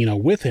dog Xena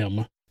with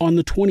him, on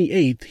the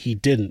 28th he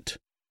didn't.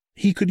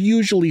 He could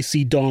usually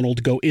see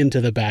Donald go into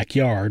the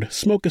backyard,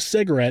 smoke a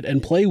cigarette,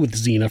 and play with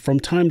Xena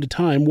from time to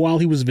time while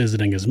he was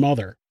visiting his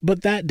mother,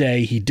 but that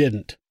day he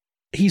didn't.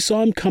 He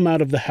saw him come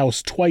out of the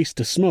house twice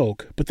to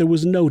smoke, but there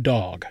was no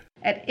dog.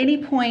 At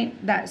any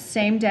point that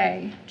same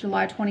day,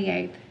 July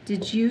 28th,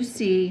 did you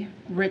see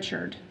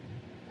Richard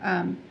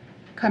come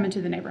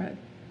into the neighborhood?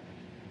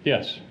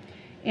 Yes.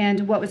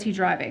 And what was he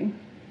driving?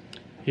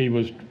 He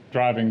was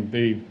driving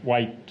the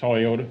white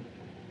Toyota.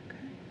 Okay.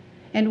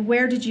 And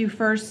where did you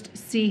first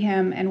see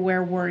him and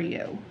where were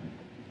you?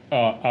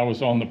 I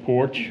was on the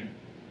porch,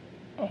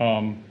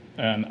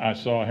 and I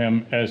saw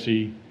him as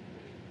he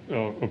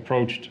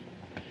approached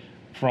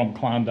from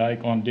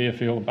Klondike on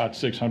Deerfield, about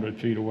 600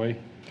 feet away.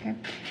 Okay.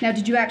 Now,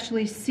 did you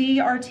actually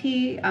see RT?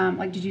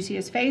 Did you see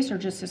his face or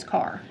just his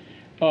car?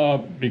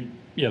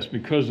 Yes,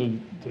 because of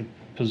the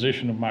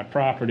position of my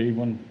property,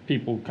 when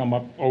people come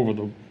up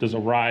over there's a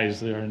rise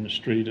there in the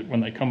street. When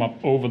they come up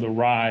over the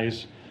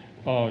rise,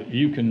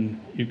 you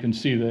can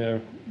see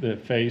their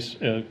face,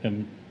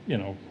 and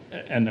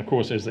and of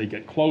course as they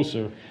get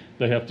closer,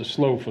 they have to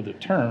slow for the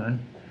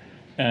turn,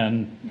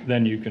 and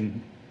then you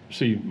can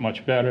see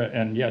much better.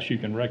 And yes, you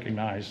can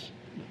recognize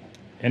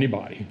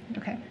anybody.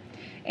 Okay.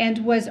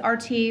 And was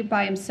RT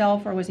by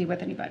himself or was he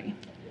with anybody?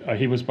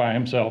 He was by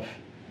himself.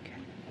 Okay.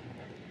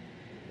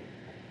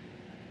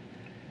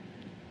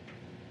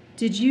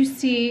 Did you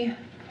see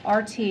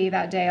RT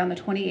that day on the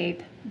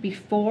 28th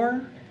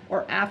before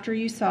or after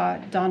you saw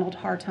Donald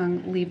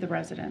Hartung leave the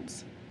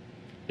residence?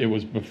 It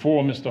was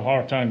before Mr.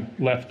 Hartung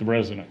left the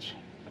residence.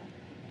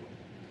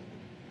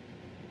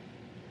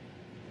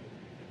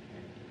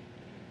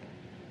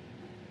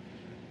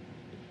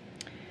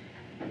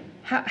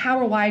 How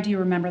or why do you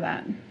remember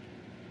that?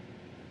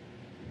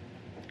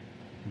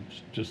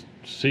 It's just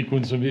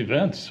sequence of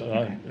events.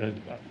 Okay.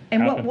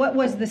 And what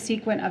was the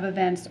sequence of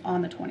events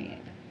on the 28th?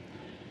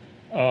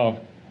 I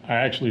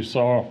actually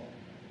saw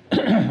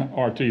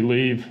RT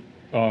leave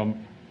for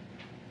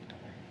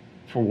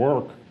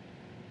work.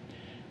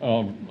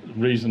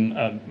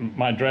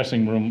 My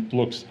dressing room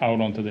looks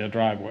out onto their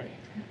driveway.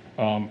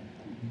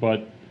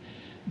 But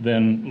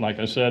then, like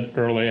I said,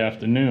 early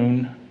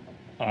afternoon,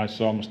 I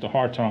saw Mr.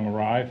 Hartung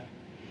arrive.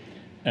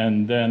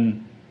 And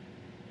then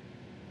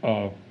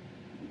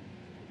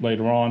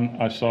later on,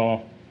 I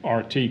saw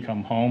RT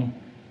come home,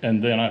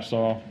 and then I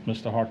saw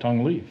Mr.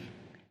 Hartung leave.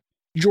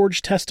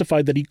 George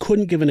testified that he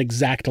couldn't give an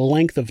exact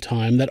length of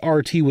time that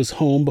RT was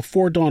home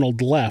before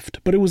Donald left,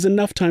 but it was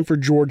enough time for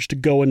George to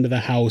go into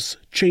the house,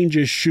 change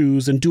his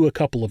shoes, and do a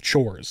couple of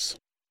chores.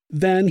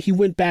 Then he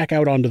went back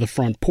out onto the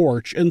front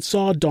porch and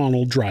saw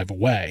Donald drive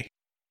away.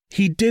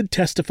 He did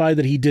testify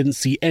that he didn't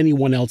see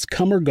anyone else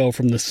come or go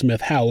from the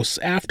Smith house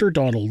after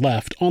Donald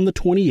left on the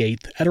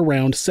 28th at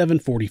around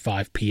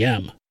 7:45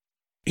 p.m.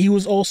 He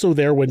was also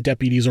there when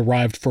deputies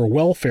arrived for a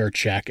welfare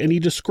check, and he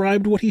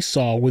described what he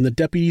saw when the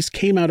deputies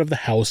came out of the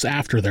house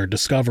after their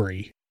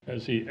discovery.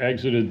 As he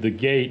exited the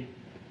gate,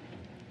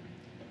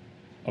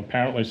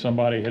 apparently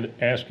somebody had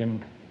asked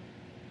him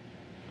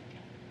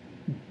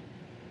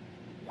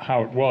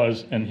how it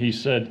was, and he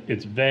said,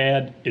 "It's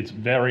bad, it's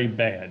very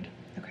bad."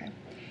 Okay.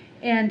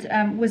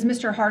 And was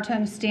Mr.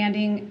 Hartung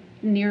standing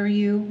near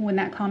you when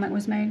that comment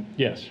was made?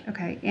 Yes.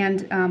 Okay.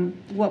 And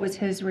what was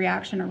his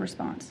reaction or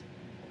response?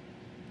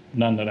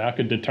 None that I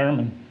could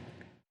determine.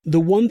 The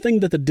one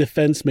thing that the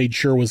defense made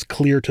sure was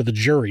clear to the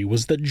jury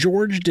was that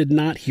George did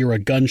not hear a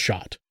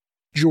gunshot.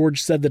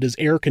 George said that his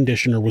air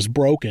conditioner was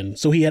broken,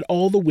 so he had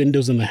all the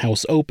windows in the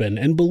house open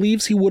and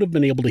believes he would have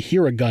been able to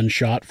hear a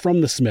gunshot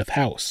from the Smith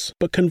house,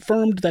 but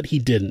confirmed that he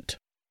didn't.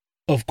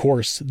 Of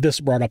course, this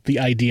brought up the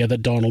idea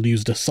that Donald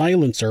used a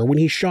silencer when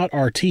he shot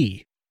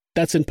RT.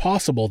 That's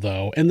impossible,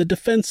 though, and the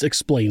defense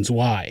explains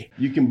why.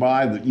 You can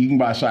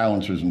buy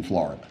silencers in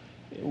Florida.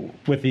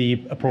 With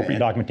the appropriate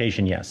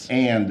documentation, yes.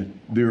 And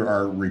there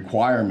are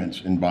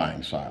requirements in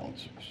buying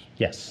silencers.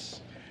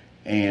 Yes.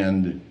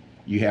 And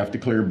you have to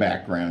clear a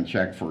background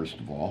check, first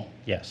of all.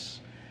 Yes.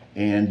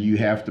 And you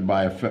have to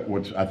buy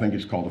what I think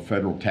is called a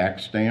federal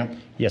tax stamp.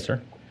 Yes,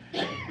 sir.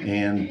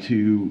 And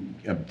to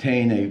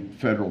obtain a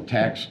federal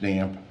tax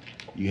stamp,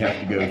 you have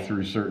to go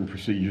through certain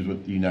procedures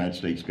with the United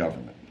States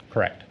government.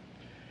 Correct.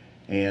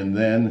 And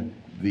then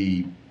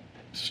the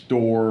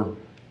store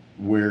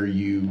where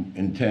you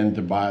intend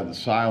to buy the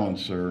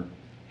silencer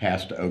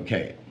has to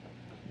okay it.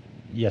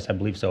 Yes, I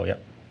believe so,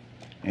 yep.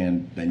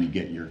 And then you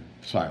get your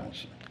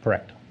silencer.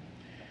 Correct.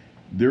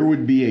 There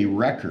would be a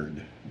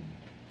record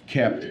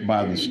kept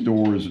by the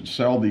stores that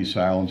sell these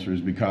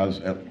silencers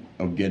because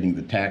of getting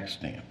the tax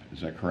stamp.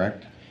 Is that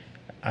correct?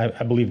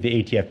 I believe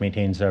the ATF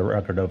maintains a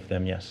record of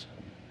them, yes.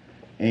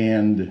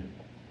 And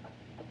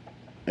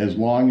as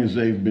long as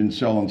they've been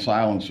selling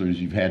silencers,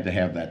 you've had to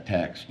have that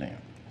tax stamp.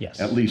 Yes.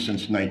 At least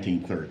since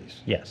 1930s.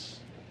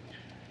 Yes.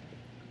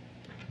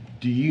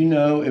 Do you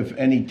know if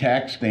any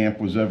tax stamp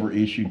was ever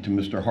issued to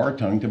Mr.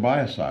 Hartung to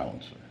buy a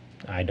silencer?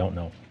 I don't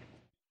know.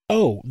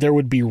 Oh, there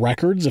would be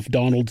records if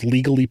Donald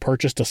legally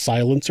purchased a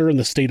silencer in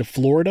the state of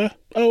Florida?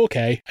 Oh,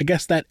 okay. I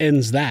guess that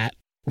ends that.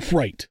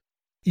 Right.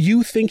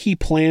 You think he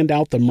planned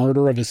out the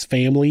murder of his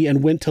family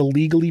and went to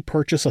legally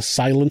purchase a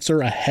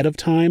silencer ahead of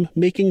time,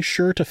 making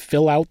sure to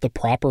fill out the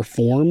proper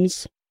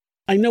forms?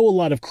 I know a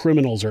lot of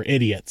criminals are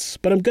idiots,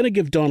 but I'm going to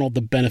give Donald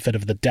the benefit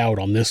of the doubt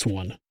on this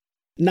one.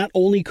 Not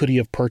only could he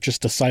have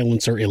purchased a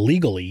silencer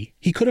illegally,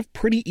 he could have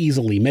pretty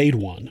easily made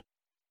one.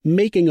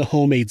 Making a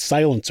homemade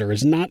silencer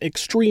is not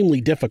extremely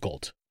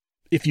difficult.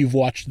 If you've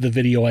watched the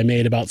video I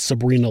made about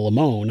Sabrina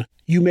Limon,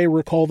 you may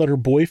recall that her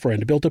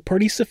boyfriend built a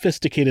pretty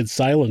sophisticated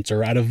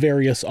silencer out of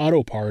various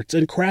auto parts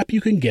and crap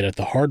you can get at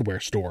the hardware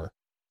store.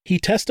 He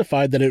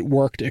testified that it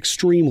worked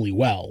extremely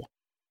well.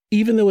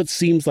 Even though it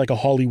seems like a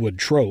Hollywood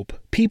trope,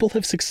 people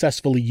have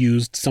successfully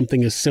used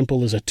something as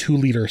simple as a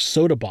 2-liter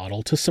soda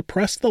bottle to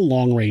suppress the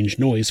long-range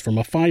noise from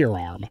a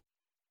firearm.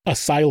 A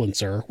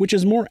silencer, which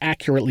is more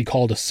accurately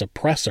called a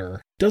suppressor,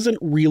 doesn't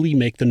really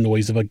make the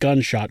noise of a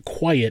gunshot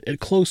quiet at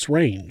close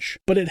range,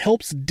 but it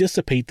helps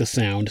dissipate the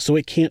sound so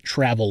it can't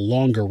travel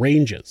longer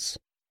ranges.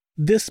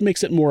 This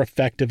makes it more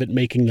effective at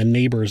making the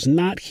neighbors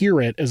not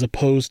hear it as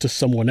opposed to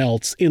someone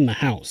else in the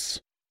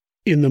house.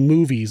 In the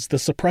movies, the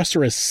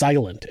suppressor is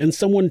silent and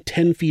someone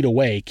 10 feet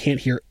away can't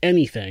hear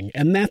anything,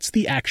 and that's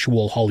the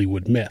actual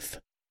Hollywood myth.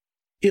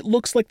 It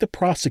looks like the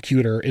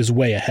prosecutor is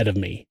way ahead of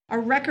me. Are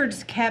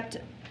records kept,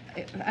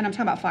 and I'm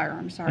talking about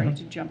firearms, sorry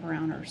to jump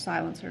around, or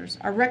silencers.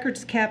 Are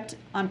records kept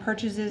on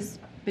purchases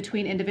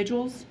between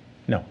individuals?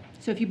 No.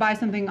 So if you buy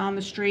something on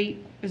the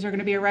street, is there going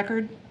to be a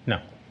record?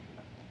 No.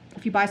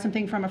 If you buy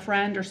something from a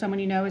friend or someone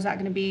you know, is that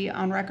going to be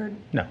on record?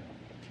 No.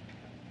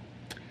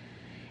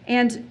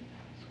 And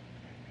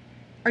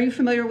are you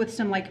familiar with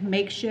some like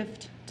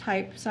makeshift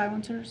type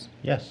silencers?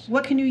 Yes.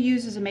 What can you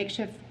use as a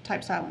makeshift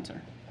type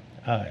silencer?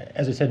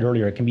 As I said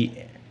earlier, it can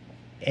be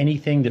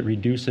anything that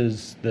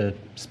reduces the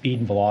speed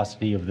and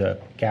velocity of the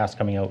gas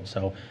coming out.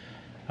 So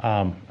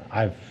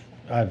I've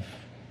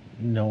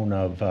known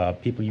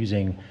of people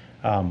using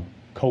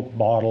Coke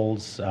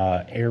bottles,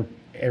 air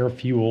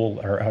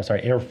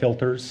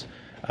filters,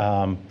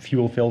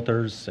 fuel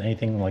filters,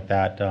 anything like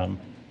that.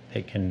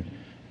 It can,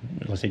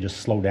 let's say, just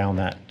slow down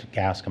that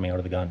gas coming out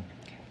of the gun.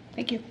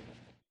 Thank you.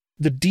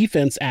 The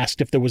defense asked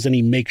if there was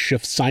any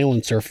makeshift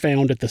silencer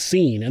found at the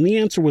scene, and the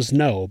answer was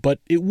no, but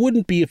it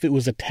wouldn't be if it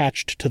was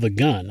attached to the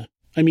gun.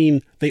 I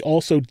mean, they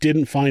also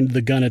didn't find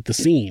the gun at the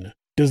scene.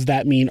 Does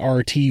that mean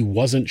RT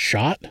wasn't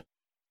shot?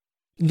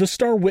 The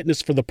star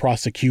witness for the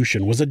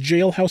prosecution was a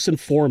jailhouse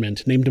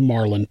informant named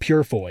Marlon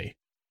Purefoy.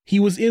 He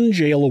was in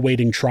jail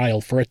awaiting trial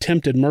for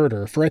attempted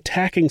murder for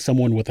attacking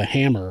someone with a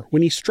hammer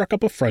when he struck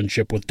up a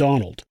friendship with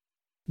Donald.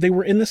 They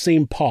were in the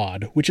same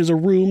pod, which is a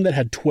room that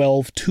had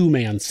 12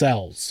 two-man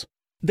cells.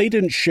 They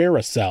didn't share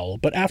a cell,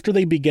 but after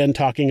they began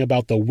talking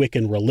about the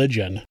Wiccan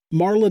religion,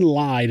 Marlon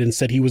lied and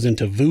said he was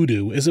into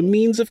voodoo as a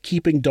means of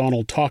keeping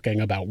Donald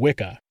talking about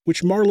Wicca,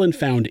 which Marlon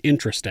found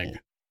interesting.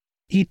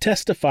 He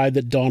testified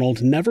that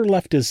Donald never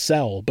left his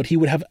cell, but he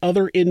would have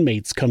other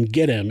inmates come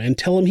get him and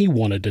tell him he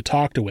wanted to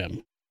talk to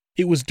him.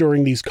 It was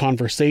during these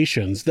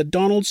conversations that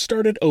Donald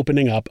started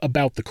opening up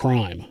about the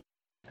crime.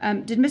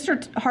 Did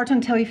Mr.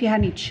 Hartung tell you if he had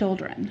any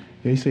children?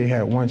 Yeah, he said he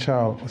had one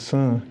child, a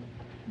son.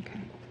 Okay.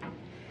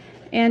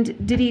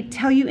 And did he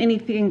tell you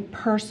anything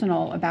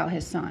personal about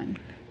his son?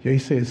 Yeah, he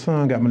said his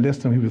son got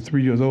molested when he was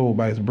 3 years old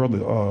by his brother,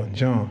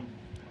 John.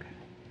 Okay.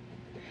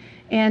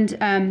 And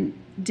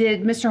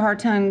did Mr.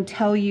 Hartung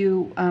tell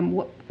you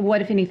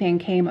what, if anything,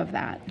 came of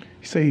that?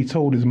 He said he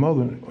told his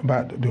mother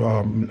about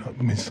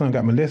when his son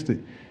got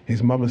molested.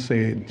 His mother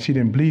said she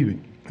didn't believe it.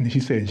 And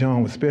she said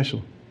John was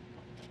special.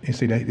 And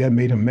see, that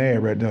made him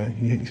mad right there.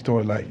 He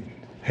started like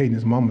hating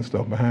his mama and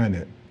stuff behind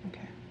that.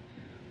 Okay.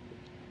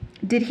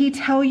 Did he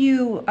tell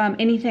you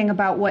anything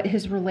about what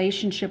his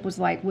relationship was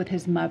like with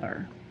his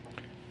mother?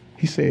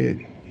 He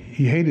said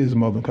he hated his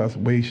mother because the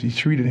way she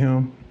treated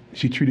him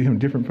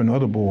different from the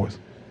other boys.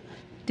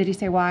 Did he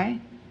say why?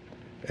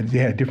 And they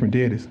had different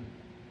daddies.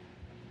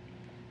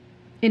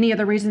 Any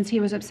other reasons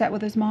he was upset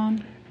with his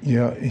mom?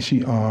 Yeah, and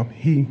she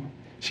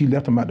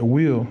left him out the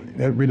will.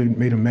 That really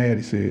made him mad,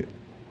 he said.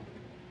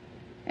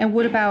 And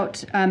what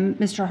about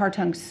Mr.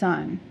 Hartung's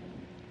son,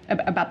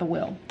 about the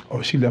will?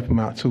 Oh, she left him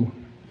out too.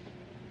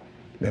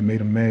 That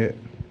made him mad.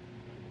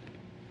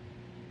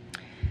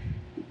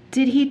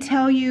 Did he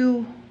tell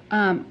you,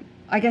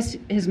 I guess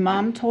his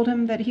mom told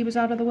him that he was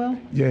out of the will?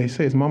 Yeah, he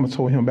said his mama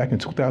told him back in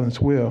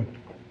 2012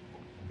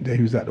 that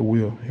he was out the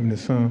will, him and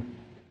his son.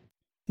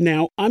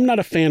 Now, I'm not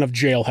a fan of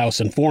jailhouse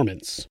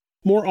informants.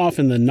 More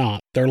often than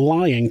not, they're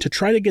lying to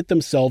try to get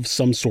themselves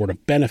some sort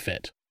of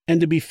benefit. And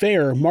to be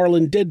fair,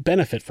 Marlon did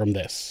benefit from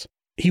this.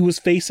 He was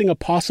facing a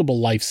possible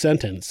life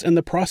sentence, and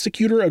the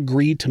prosecutor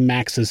agreed to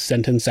max his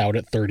sentence out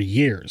at 30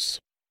 years.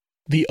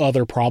 The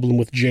other problem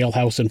with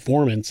jailhouse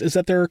informants is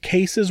that there are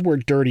cases where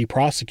dirty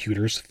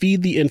prosecutors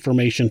feed the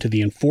information to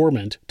the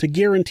informant to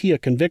guarantee a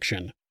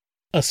conviction.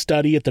 A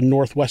study at the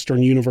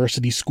Northwestern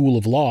University School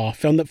of Law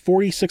found that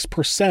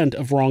 46%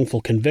 of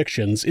wrongful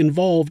convictions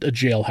involved a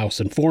jailhouse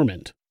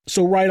informant.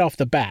 So right off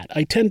the bat,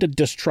 I tend to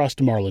distrust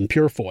Marlon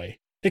Purefoy,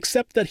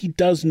 except that he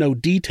does know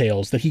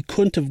details that he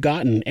couldn't have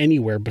gotten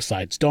anywhere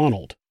besides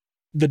Donald.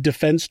 The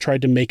defense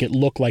tried to make it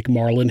look like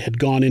Marlon had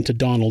gone into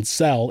Donald's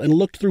cell and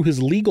looked through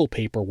his legal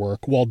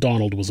paperwork while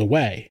Donald was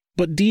away,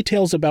 but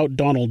details about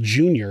Donald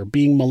Jr.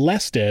 being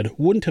molested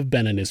wouldn't have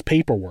been in his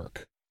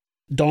paperwork.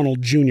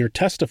 Donald Jr.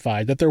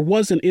 testified that there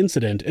was an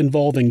incident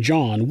involving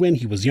John when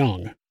he was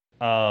young.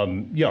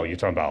 You're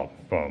talking about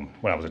from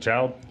when I was a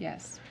child?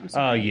 Yes.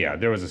 Yeah,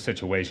 there was a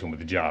situation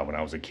with John when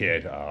I was a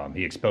kid.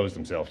 He exposed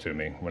himself to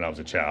me when I was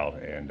a child,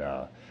 and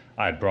I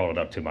had brought it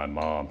up to my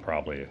mom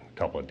probably a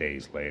couple of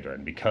days later,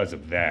 and because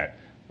of that,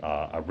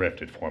 a rift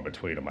had formed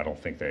between them. I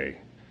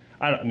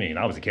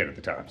was a kid at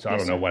the time, so I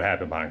don't know what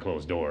happened behind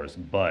closed doors,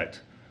 but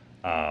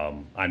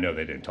I know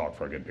they didn't talk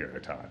for a good period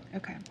of time.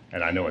 Okay.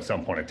 And I know at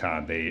some point in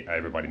time,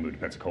 everybody moved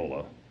to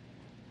Pensacola.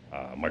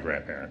 My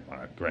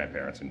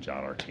grandparents and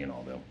John RT and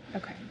all them.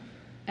 Okay.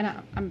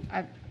 And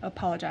I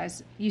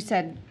apologize. You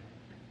said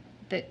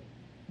that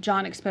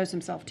John exposed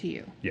himself to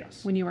you.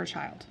 Yes. When you were a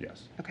child.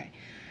 Yes. Okay.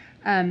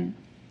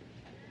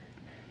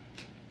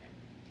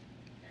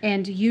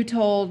 And you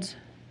told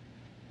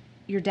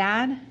your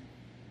dad?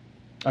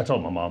 I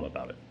told my mom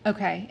about it.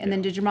 Okay. And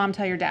then did your mom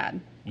tell your dad?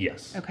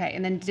 Yes. Okay.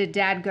 And then did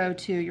dad go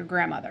to your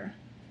grandmother?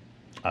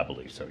 I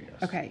believe so,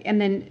 yes. Okay. And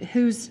then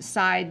whose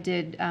side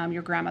did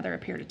your grandmother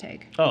appear to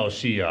take? Oh,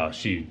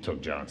 she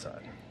took John's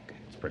side.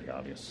 It's pretty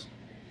obvious.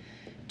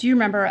 Do you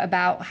remember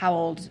about how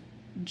old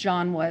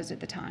John was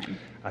at the time?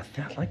 I'd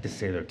like to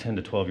say they're 10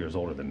 to 12 years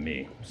older than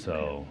me.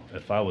 So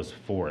if I was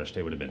 4-ish,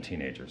 they would have been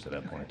teenagers at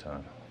that point in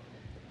time.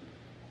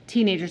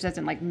 Teenagers as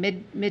in like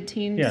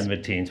mid-teens? Yeah,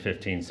 mid-teens,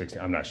 15,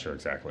 16. I'm not sure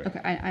exactly. Okay,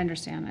 I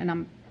understand. And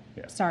I'm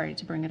sorry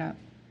to bring it up.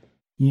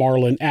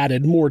 Marlon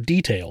added more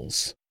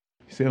details.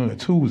 He said on a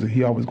Tuesday.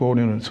 He always go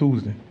there on a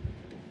Tuesday.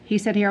 He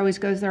said he always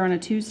goes there on a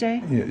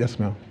Tuesday? Yeah, yes,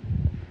 ma'am.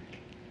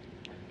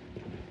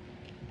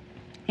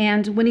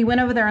 And when he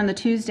went over there on the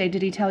Tuesday,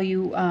 did he tell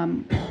you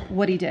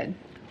what he did?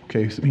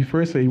 Okay, so he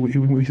first said when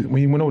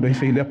he went over there, he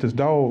said he left his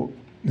dog,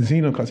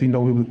 Zena, because he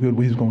know what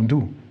he was going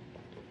to do.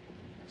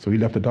 So he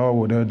left the dog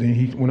over there. Then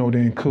he went over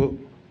there and cooked.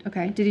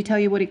 Okay. Did he tell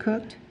you what he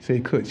cooked? He said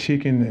he cooked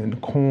chicken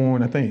and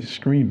corn, I think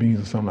string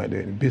beans or something like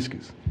that, and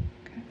biscuits.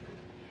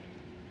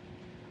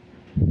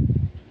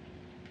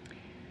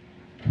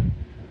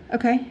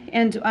 Okay.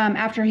 And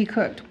after he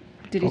cooked,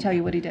 did he tell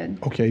you what he did?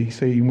 Okay, he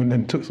said he went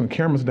and took some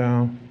cameras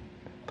down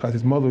because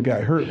his mother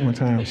got hurt one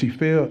time. She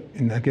fell,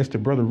 and I guess the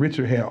brother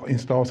Richard had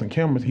installed some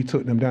cameras. He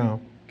took them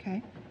down.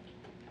 Okay.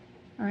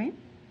 All right.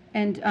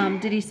 And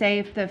did he say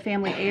if the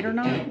family ate or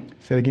not?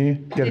 Say it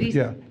again?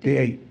 Yeah, they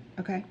ate.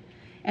 Okay.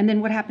 And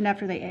then what happened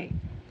after they ate?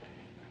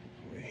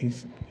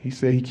 He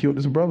said he killed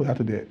his brother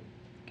after that.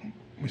 Okay.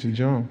 Which is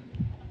John.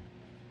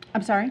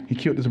 I'm sorry? He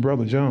killed his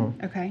brother, John.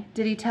 Okay.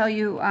 Did he tell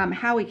you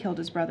how he killed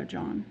his brother,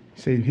 John?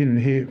 He said he hit him in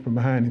the head from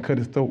behind and cut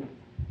his throat.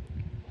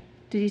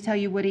 Did he tell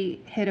you what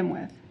he hit him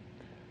with?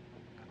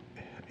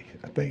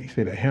 I think he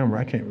said a hammer.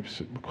 I can't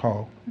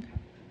recall. Okay.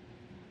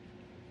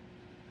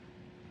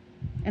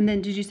 And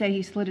then did you say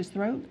he slit his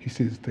throat? He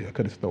said he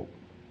cut his throat.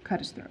 Cut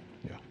his throat.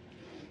 Yeah.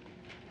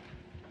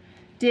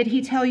 Did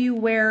he tell you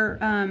where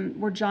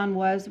John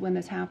was when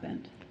this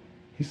happened?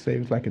 He said it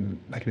was like in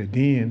a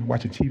den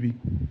watching TV.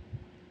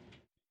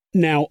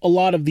 Now, a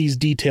lot of these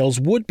details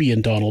would be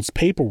in Donald's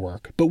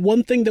paperwork, but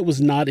one thing that was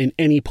not in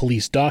any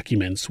police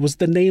documents was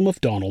the name of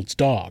Donald's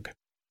dog.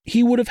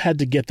 He would have had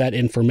to get that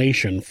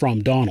information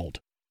from Donald.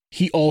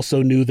 He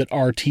also knew that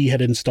RT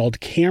had installed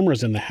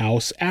cameras in the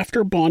house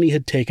after Bonnie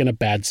had taken a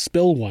bad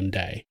spill one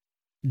day.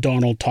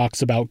 Donald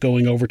talks about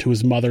going over to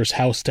his mother's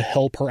house to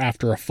help her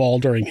after a fall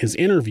during his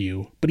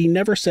interview, but he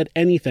never said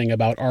anything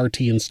about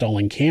RT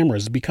installing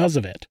cameras because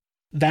of it.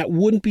 That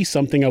wouldn't be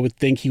something I would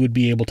think he would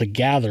be able to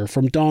gather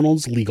from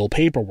Donald's legal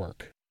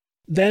paperwork.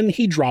 Then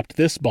he dropped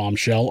this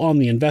bombshell on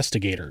the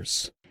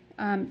investigators.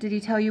 Did he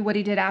tell you what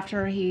he did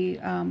after he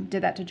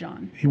did that to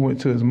John? He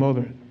went to his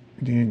mother,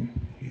 then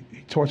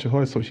he tortured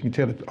her so she can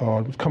tell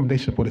the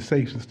combination for the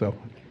safes and stuff.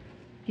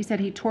 He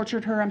said he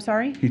tortured her, I'm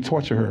sorry? He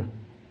tortured her.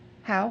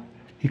 How?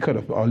 He cut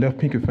her left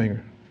pinky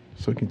finger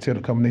so he can tell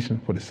the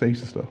combination for the safes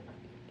and stuff.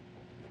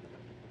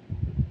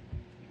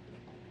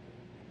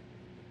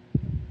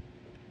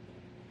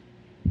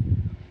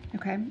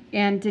 Okay.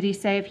 And did he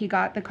say if he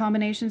got the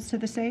combinations to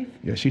the safe?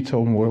 Yeah, she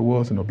told him where it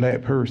was in a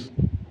black purse.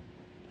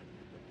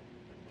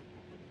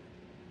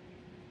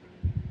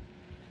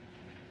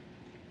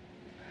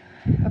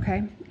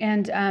 Okay.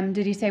 And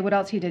did he say what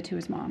else he did to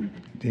his mom?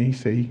 Then he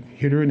said he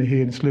hit her in the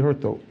head and slit her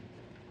throat.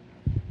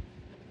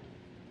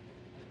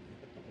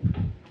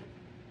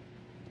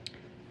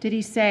 Did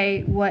he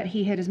say what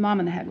he hit his mom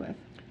in the head with?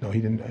 No,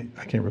 he didn't.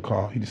 I can't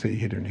recall. He just said he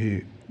hit her in the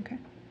head. Okay.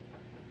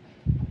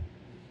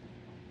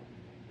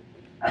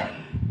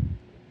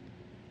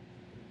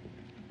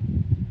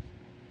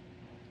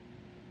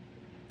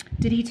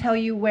 Did he tell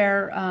you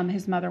where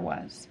his mother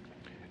was?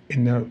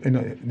 In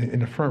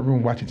the front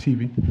room watching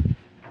TV.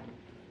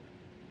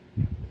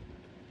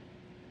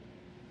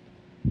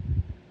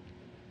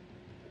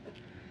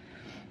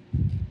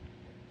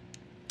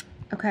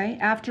 Okay.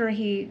 After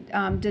he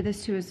did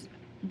this to his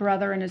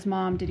brother and his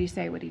mom, did he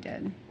say what he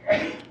did?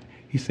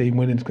 He said he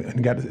went in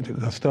and got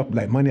the stuff,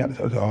 like money out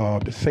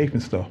of the safe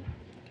and stuff.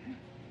 Okay.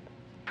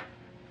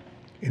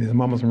 In his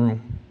mama's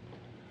room.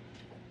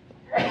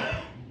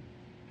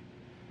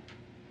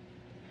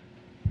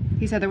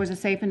 He said there was a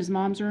safe in his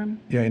mom's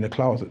room? Yeah, in the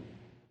closet.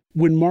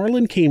 When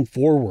Marlon came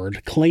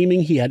forward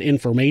claiming he had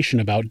information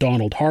about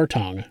Donald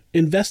Hartung,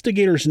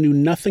 investigators knew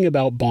nothing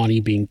about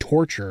Bonnie being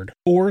tortured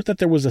or that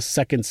there was a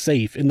second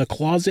safe in the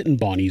closet in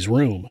Bonnie's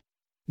room.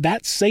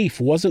 That safe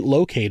wasn't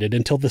located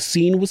until the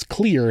scene was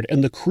cleared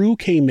and the crew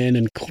came in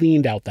and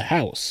cleaned out the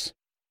house.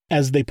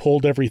 As they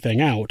pulled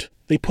everything out,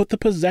 they put the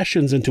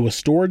possessions into a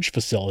storage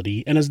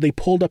facility, and as they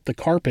pulled up the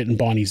carpet in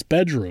Bonnie's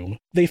bedroom,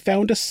 they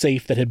found a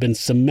safe that had been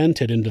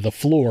cemented into the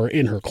floor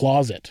in her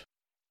closet.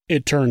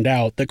 It turned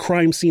out that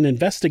crime scene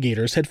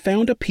investigators had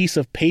found a piece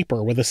of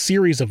paper with a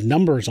series of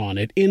numbers on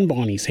it in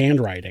Bonnie's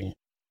handwriting.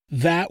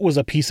 That was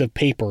a piece of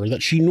paper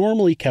that she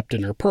normally kept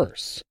in her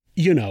purse.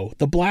 You know,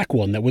 the black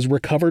one that was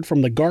recovered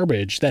from the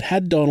garbage that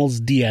had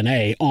Donald's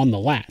DNA on the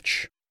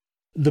latch.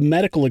 The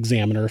medical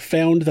examiner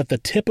found that the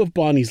tip of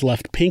Bonnie's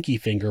left pinky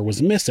finger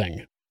was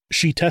missing.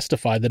 She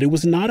testified that it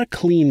was not a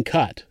clean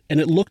cut, and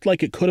it looked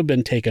like it could have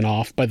been taken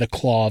off by the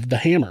claw of the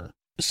hammer,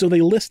 so they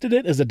listed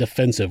it as a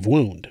defensive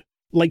wound,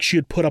 like she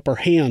had put up her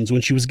hands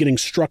when she was getting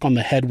struck on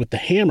the head with the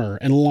hammer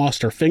and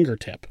lost her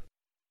fingertip.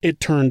 It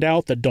turned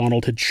out that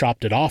Donald had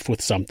chopped it off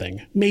with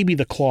something, maybe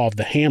the claw of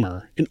the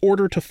hammer, in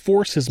order to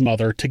force his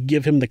mother to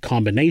give him the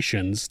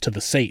combinations to the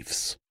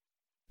safes.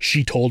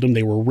 She told him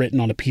they were written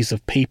on a piece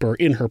of paper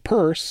in her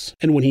purse,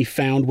 and when he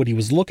found what he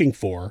was looking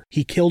for,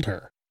 he killed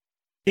her.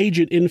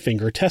 Agent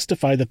Infinger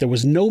testified that there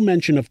was no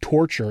mention of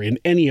torture in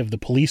any of the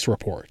police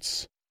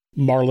reports.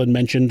 Marlin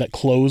mentioned that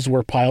clothes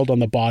were piled on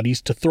the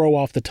bodies to throw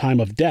off the time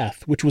of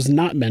death, which was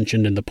not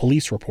mentioned in the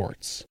police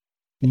reports.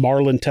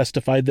 Marlin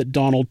testified that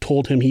Donald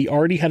told him he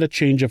already had a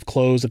change of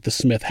clothes at the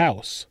Smith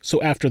house,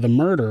 so after the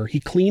murder, he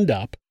cleaned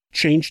up,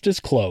 changed his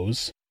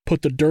clothes,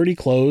 put the dirty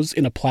clothes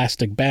in a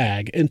plastic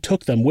bag, and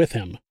took them with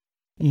him.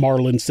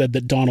 Marlin said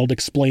that Donald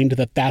explained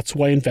that that's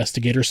why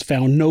investigators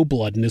found no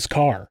blood in his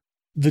car.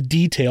 The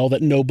detail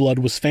that no blood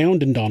was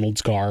found in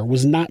Donald's car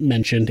was not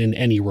mentioned in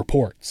any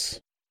reports.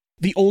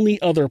 The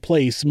only other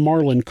place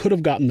Marlin could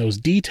have gotten those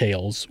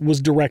details was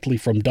directly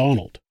from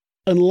Donald.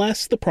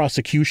 Unless the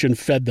prosecution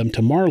fed them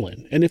to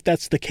Marlin, and if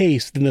that's the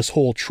case, then this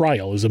whole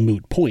trial is a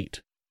moot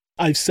point.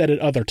 I've said it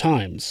other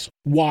times.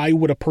 Why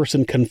would a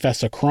person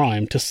confess a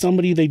crime to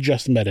somebody they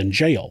just met in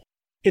jail?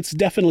 It's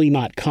definitely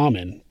not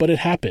common, but it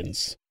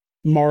happens.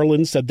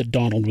 Marlin said that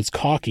Donald was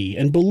cocky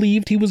and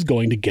believed he was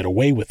going to get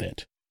away with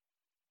it.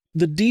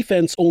 The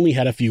defense only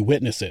had a few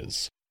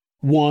witnesses.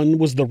 One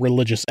was the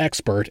religious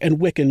expert and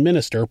Wiccan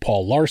minister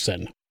Paul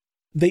Larson.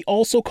 They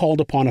also called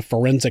upon a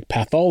forensic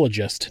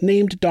pathologist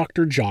named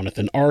Dr.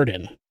 Jonathan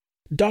Arden.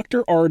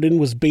 Dr. Arden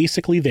was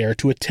basically there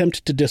to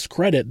attempt to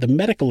discredit the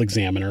medical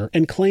examiner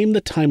and claim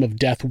the time of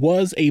death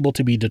was able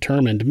to be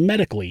determined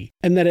medically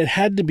and that it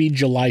had to be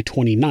July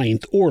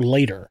 29th or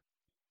later.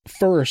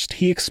 First,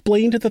 he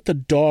explained that the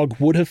dog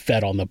would have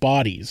fed on the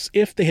bodies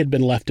if they had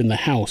been left in the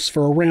house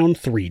for around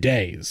 3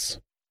 days.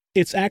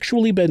 It's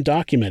actually been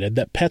documented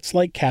that pets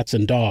like cats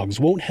and dogs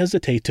won't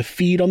hesitate to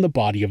feed on the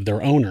body of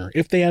their owner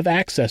if they have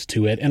access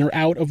to it and are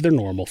out of their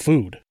normal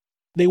food.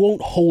 They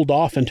won't hold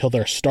off until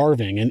they're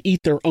starving and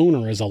eat their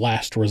owner as a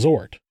last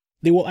resort.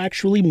 They will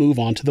actually move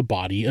on to the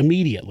body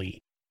immediately.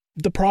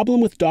 The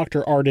problem with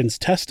Dr. Arden's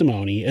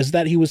testimony is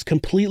that he was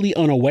completely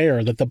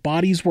unaware that the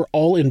bodies were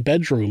all in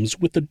bedrooms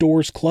with the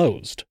doors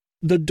closed.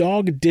 The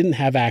dog didn't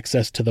have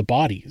access to the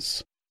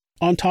bodies.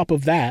 On top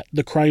of that,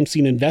 the crime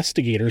scene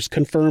investigators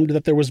confirmed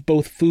that there was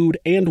both food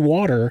and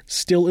water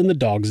still in the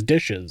dog's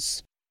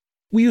dishes.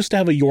 We used to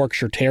have a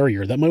Yorkshire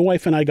Terrier that my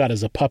wife and I got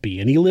as a puppy,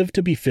 and he lived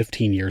to be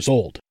 15 years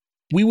old.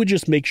 We would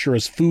just make sure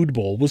his food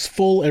bowl was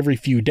full every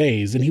few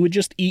days, and he would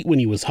just eat when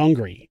he was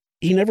hungry.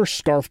 He never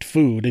scarfed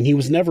food, and he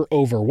was never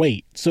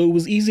overweight, so it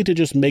was easy to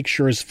just make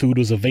sure his food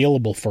was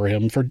available for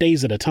him for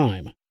days at a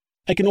time.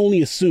 I can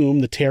only assume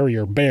the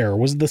Terrier Bear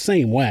was the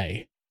same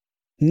way.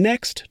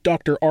 Next,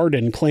 Dr.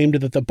 Arden claimed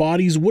that the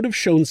bodies would have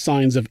shown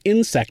signs of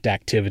insect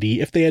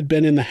activity if they had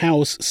been in the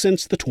house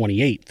since the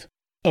 28th.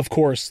 Of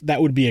course,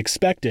 that would be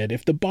expected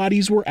if the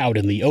bodies were out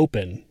in the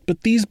open,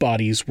 but these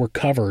bodies were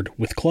covered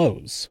with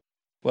clothes.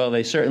 Well,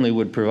 they certainly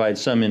would provide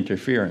some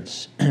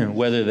interference.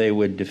 Whether they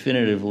would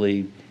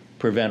definitively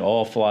prevent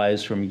all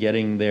flies from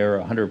getting there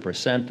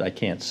 100%, I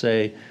can't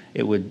say.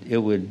 It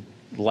would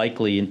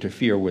likely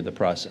interfere with the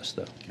process,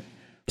 though.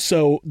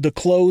 So, the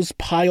clothes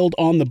piled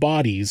on the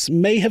bodies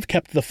may have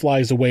kept the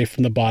flies away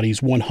from the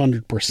bodies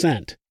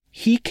 100%.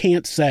 He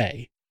can't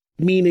say,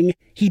 meaning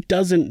he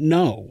doesn't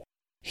know.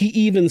 He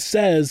even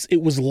says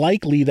it was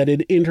likely that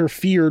it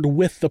interfered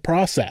with the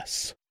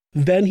process.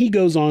 Then he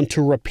goes on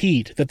to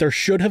repeat that there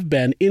should have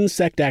been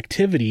insect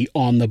activity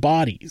on the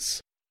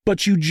bodies.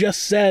 But you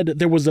just said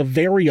there was a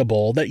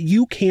variable that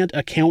you can't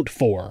account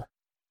for.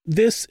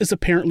 This is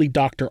apparently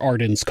Dr.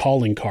 Arden's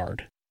calling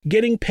card.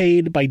 Getting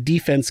paid by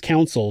defense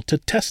counsel to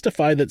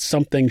testify that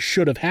something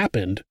should have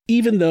happened,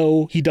 even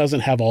though he doesn't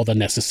have all the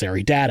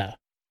necessary data.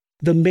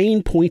 The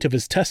main point of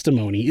his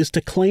testimony is to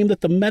claim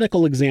that the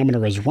medical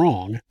examiner is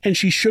wrong, and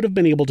she should have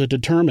been able to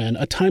determine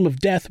a time of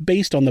death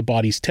based on the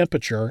body's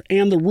temperature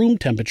and the room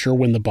temperature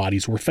when the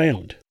bodies were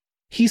found.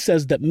 He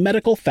says that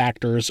medical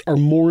factors are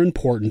more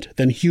important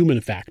than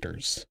human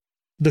factors.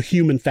 The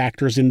human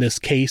factors in this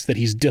case that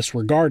he's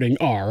disregarding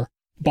are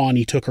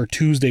Bonnie took her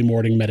Tuesday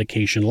morning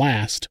medication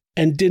last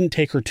and didn't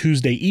take her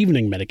Tuesday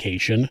evening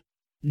medication.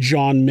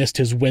 John missed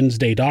his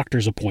Wednesday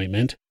doctor's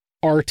appointment.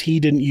 RT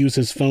didn't use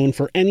his phone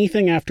for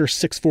anything after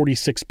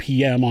 6:46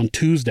 p.m. on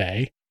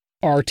Tuesday.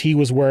 RT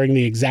was wearing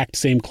the exact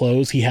same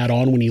clothes he had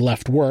on when he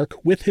left work,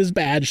 with his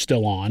badge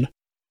still on.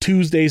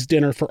 Tuesday's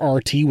dinner for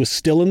RT was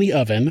still in the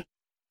oven.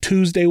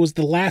 Tuesday was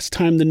the last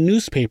time the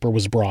newspaper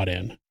was brought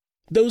in.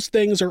 Those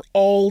things are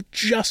all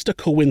just a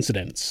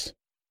coincidence.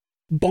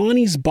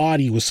 Bonnie's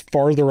body was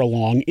farther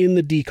along in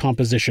the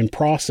decomposition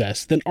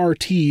process than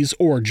RT's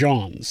or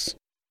John's.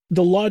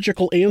 The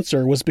logical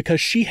answer was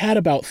because she had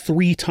about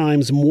 3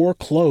 times more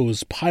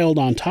clothes piled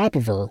on top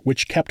of her,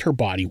 which kept her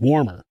body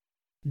warmer.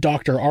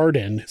 Dr.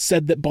 Arden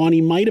said that Bonnie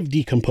might have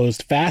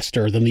decomposed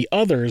faster than the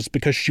others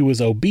because she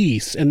was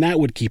obese and that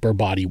would keep her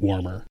body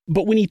warmer.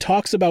 But when he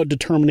talks about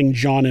determining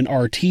John and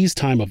RT's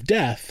time of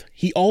death,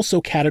 he also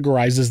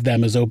categorizes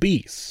them as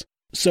obese.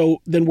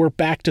 So then we're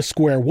back to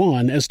square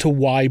one as to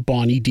why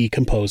Bonnie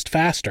decomposed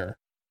faster.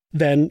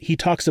 Then he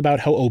talks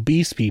about how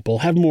obese people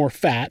have more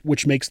fat,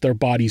 which makes their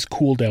bodies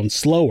cool down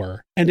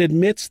slower, and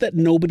admits that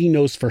nobody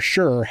knows for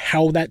sure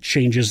how that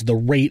changes the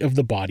rate of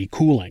the body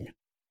cooling.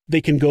 They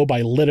can go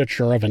by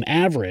literature of an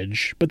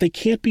average, but they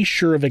can't be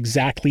sure of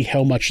exactly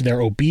how much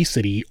their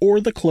obesity or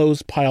the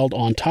clothes piled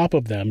on top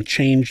of them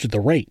changed the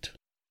rate.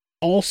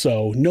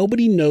 Also,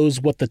 nobody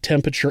knows what the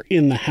temperature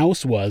in the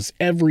house was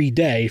every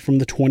day from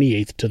the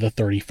 28th to the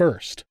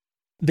 31st.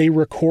 They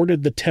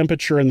recorded the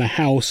temperature in the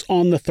house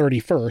on the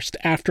 31st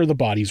after the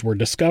bodies were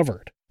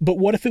discovered. But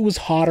what if it was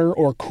hotter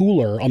or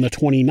cooler on the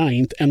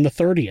 29th and the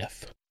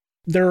 30th?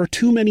 There are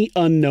too many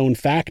unknown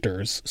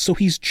factors, so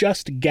he's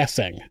just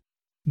guessing.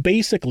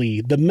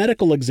 Basically, the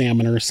medical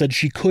examiner said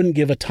she couldn't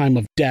give a time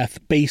of death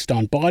based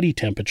on body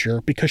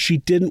temperature because she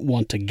didn't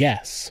want to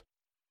guess.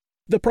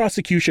 The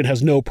prosecution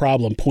has no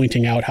problem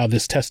pointing out how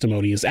this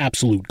testimony is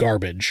absolute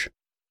garbage.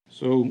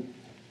 So,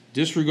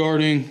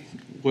 disregarding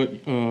what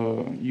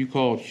you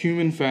call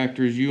human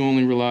factors, you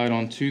only relied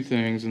on 2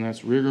 things, and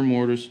that's rigor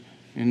mortis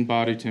and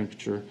body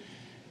temperature.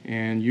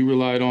 And you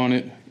relied on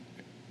it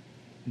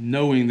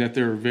knowing that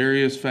there are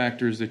various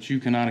factors that you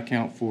cannot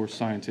account for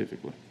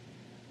scientifically.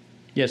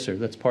 Yes, sir.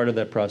 That's part of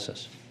that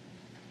process.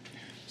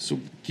 So,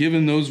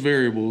 given those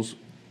variables,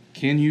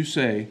 can you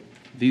say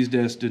these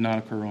deaths did not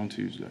occur on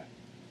Tuesday?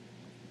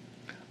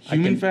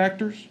 Human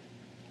factors,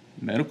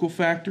 medical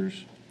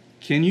factors,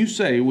 can you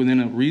say within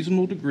a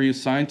reasonable degree of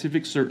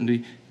scientific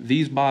certainty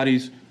these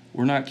bodies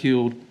were not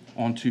killed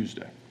on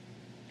Tuesday?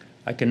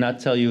 I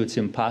cannot tell you it's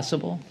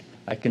impossible.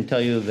 I can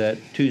tell you that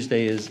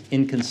Tuesday is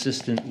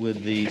inconsistent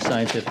with the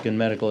scientific and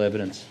medical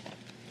evidence.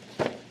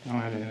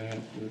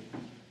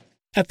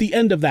 At the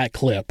end of that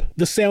clip,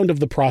 the sound of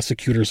the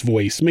prosecutor's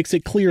voice makes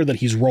it clear that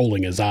he's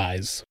rolling his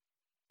eyes.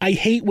 I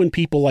hate when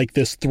people like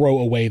this throw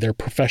away their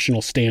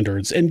professional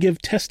standards and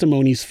give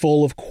testimonies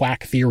full of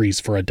quack theories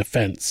for a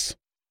defense.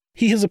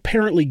 He has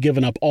apparently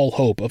given up all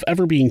hope of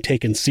ever being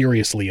taken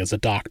seriously as a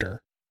doctor.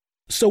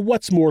 So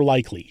what's more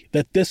likely,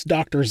 that this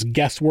doctor's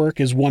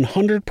guesswork is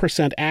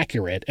 100%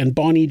 accurate and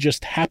Bonnie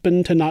just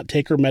happened to not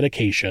take her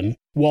medication,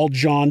 while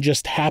John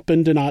just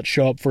happened to not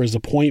show up for his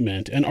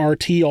appointment and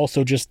RT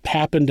also just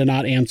happened to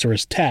not answer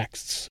his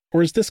texts?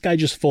 Or is this guy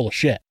just full of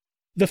shit?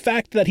 The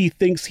fact that he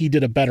thinks he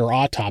did a better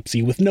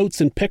autopsy with notes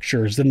and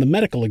pictures than the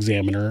medical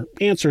examiner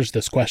answers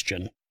this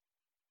question.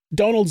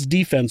 Donald's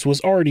defense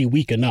was already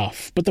weak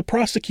enough, but the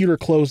prosecutor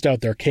closed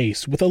out their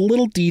case with a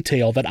little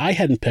detail that I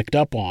hadn't picked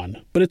up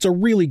on, but it's a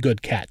really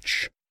good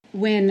catch.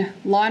 When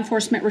law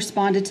enforcement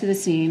responded to the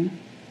scene,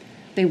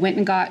 they went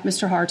and got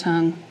Mr.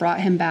 Hartung,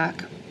 brought him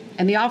back,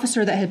 and the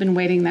officer that had been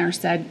waiting there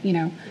said, do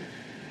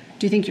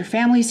you think your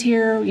family's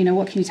here?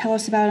 What can you tell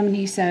us about him? And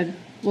he said,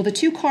 well, the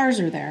 2 cars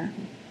are there,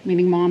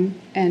 meaning Mom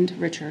and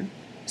Richard,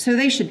 so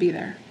they should be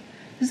there.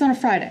 This is on a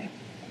Friday.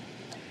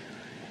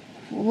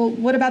 Well,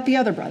 what about the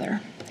other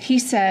brother? He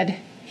said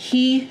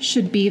he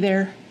should be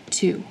there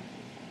too.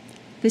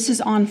 This is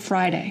on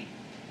Friday.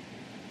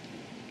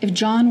 If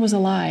John was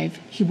alive,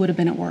 he would have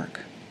been at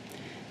work.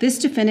 This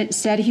defendant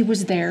said he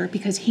was there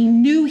because he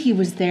knew he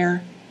was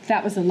there.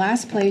 That was the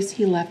last place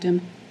he left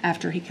him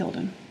after he killed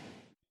him.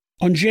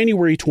 On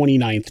January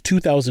 29,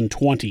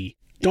 2020,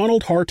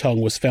 Donald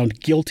Hartung was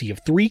found guilty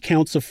of 3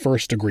 counts of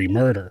first-degree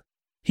murder.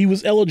 He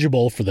was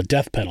eligible for the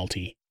death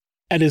penalty.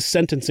 At his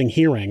sentencing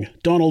hearing,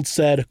 Donald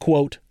said,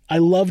 quote, "I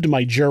loved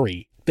my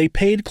jury. They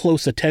paid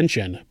close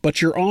attention,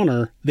 but Your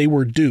Honor, they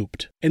were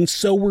duped, and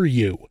so were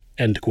you,"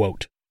 end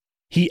quote.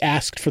 He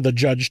asked for the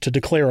judge to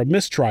declare a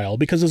mistrial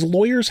because his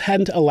lawyers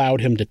hadn't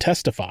allowed him to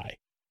testify.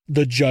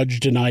 The judge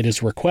denied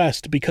his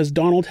request because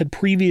Donald had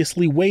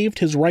previously waived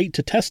his right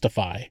to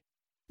testify.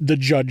 The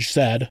judge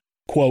said,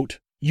 quote,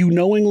 "You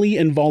knowingly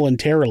and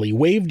voluntarily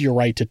waived your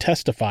right to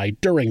testify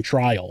during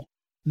trial.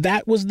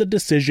 That was the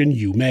decision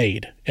you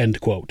made," end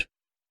quote.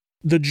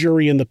 The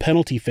jury in the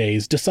penalty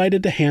phase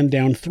decided to hand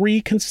down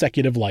 3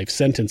 consecutive life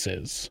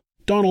sentences.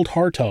 Donald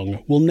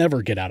Hartung will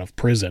never get out of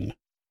prison.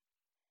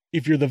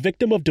 If you're the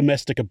victim of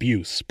domestic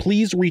abuse,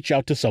 please reach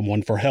out to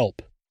someone for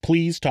help.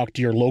 Please talk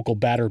to your local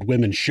battered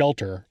women's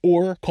shelter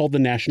or call the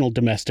National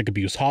Domestic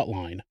Abuse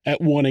Hotline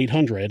at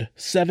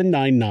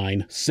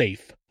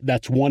 1-800-799-SAFE.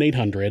 That's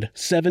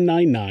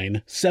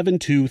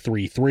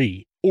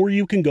 1-800-799-7233. Or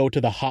you can go to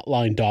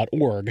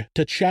thehotline.org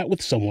to chat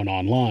with someone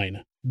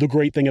online. The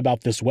great thing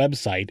about this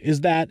website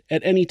is that,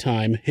 at any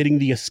time, hitting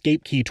the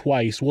escape key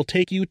twice will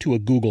take you to a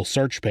Google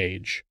search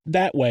page.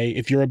 That way,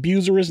 if your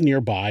abuser is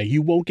nearby,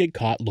 you won't get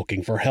caught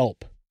looking for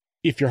help.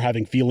 If you're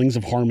having feelings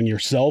of harming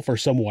yourself or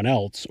someone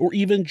else, or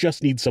even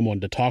just need someone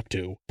to talk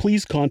to,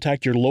 please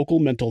contact your local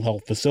mental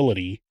health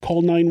facility,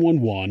 call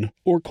 911,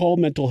 or call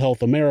Mental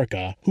Health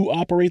America, who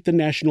operate the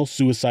National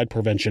Suicide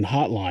Prevention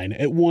Hotline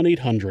at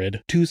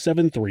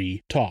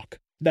 1-800-273-TALK.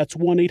 That's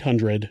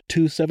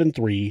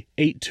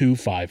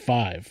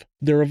 1-800-273-8255.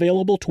 They're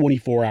available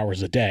 24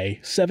 hours a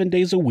day, 7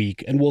 days a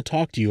week, and will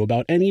talk to you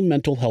about any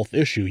mental health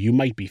issue you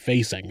might be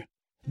facing.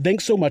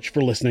 Thanks so much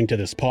for listening to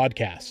this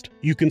podcast.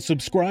 You can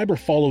subscribe or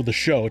follow the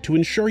show to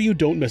ensure you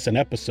don't miss an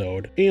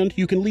episode, and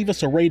you can leave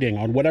us a rating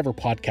on whatever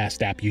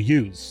podcast app you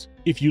use.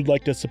 If you'd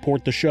like to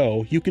support the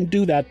show, you can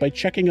do that by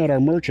checking out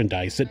our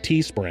merchandise at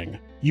Teespring.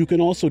 You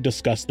can also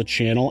discuss the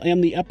channel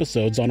and the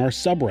episodes on our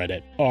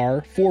subreddit,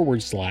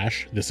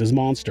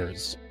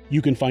 r/thisismonsters.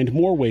 You can find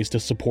more ways to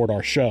support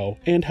our show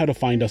and how to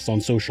find us on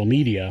social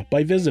media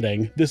by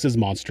visiting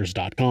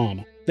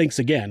thisismonsters.com. Thanks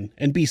again,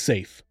 and be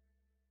safe.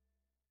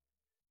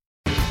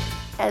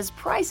 As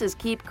prices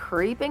keep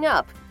creeping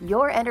up,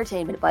 your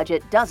entertainment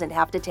budget doesn't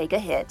have to take a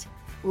hit.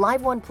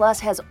 Live One Plus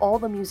has all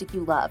the music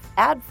you love,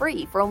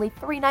 ad-free for only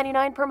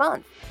 $3.99 per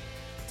month.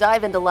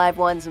 Dive into Live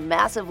One's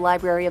massive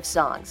library of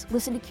songs,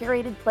 listen to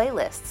curated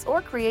playlists,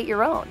 or create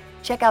your own.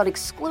 Check out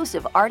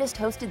exclusive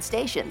artist-hosted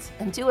stations,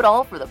 and do it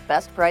all for the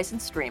best price in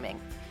streaming.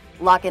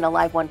 Lock in a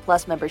Live One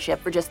Plus membership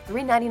for just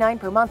 $3.99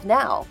 per month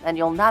now, and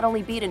you'll not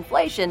only beat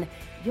inflation,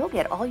 you'll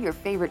get all your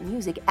favorite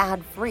music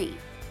ad-free.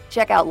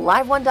 Check out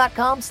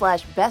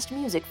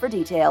liveone.com/bestmusic for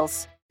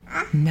details.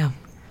 No.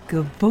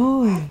 Good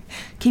boy.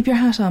 Keep your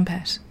hat on,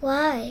 pet.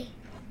 Why?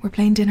 We're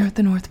playing dinner at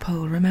the North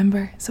Pole,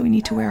 remember? So we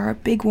need to wear our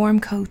big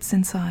warm coats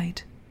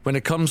inside. When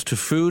it comes to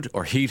food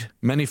or heat,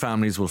 many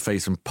families will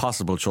face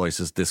impossible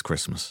choices this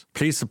Christmas.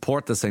 Please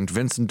support the St.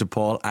 Vincent de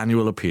Paul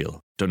annual appeal.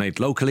 Donate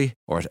locally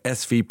or at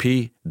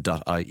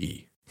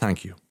svp.ie.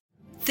 Thank you.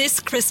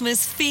 This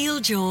Christmas, feel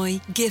joy,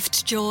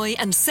 gift joy,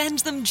 and send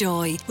them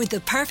joy with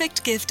the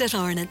perfect gift at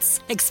Arnott's.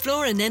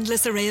 Explore an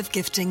endless array of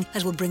gifting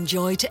that will bring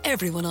joy to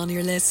everyone on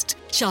your list.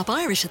 Shop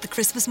Irish at the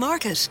Christmas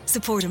market.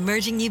 Support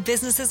emerging new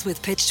businesses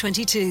with Pitch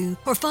 22.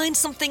 Or find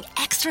something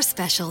extra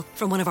special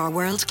from one of our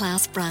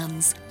world-class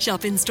brands.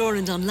 Shop in-store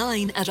and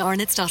online at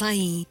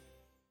arnotts.ie.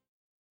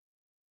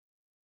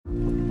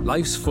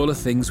 Life's full of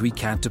things we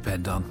can't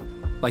depend on.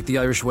 Like the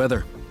Irish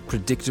weather,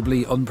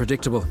 predictably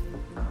unpredictable.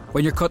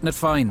 When you're cutting it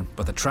fine,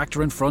 but the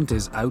tractor in front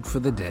is out for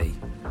the day.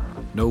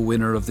 No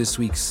winner of this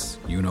week's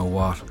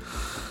you-know-what.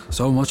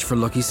 So much for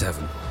Lucky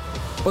 7.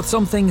 But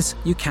some things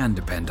you can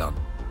depend on.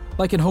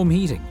 Like in home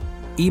heating.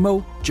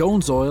 Emo,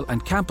 Jones Oil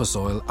and Campus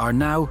Oil are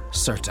now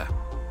CERTA,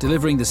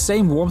 delivering the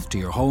same warmth to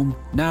your home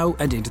now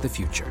and into the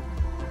future.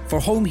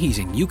 For home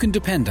heating you can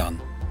depend on,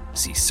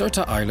 see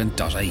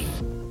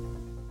CERTAIreland.ie.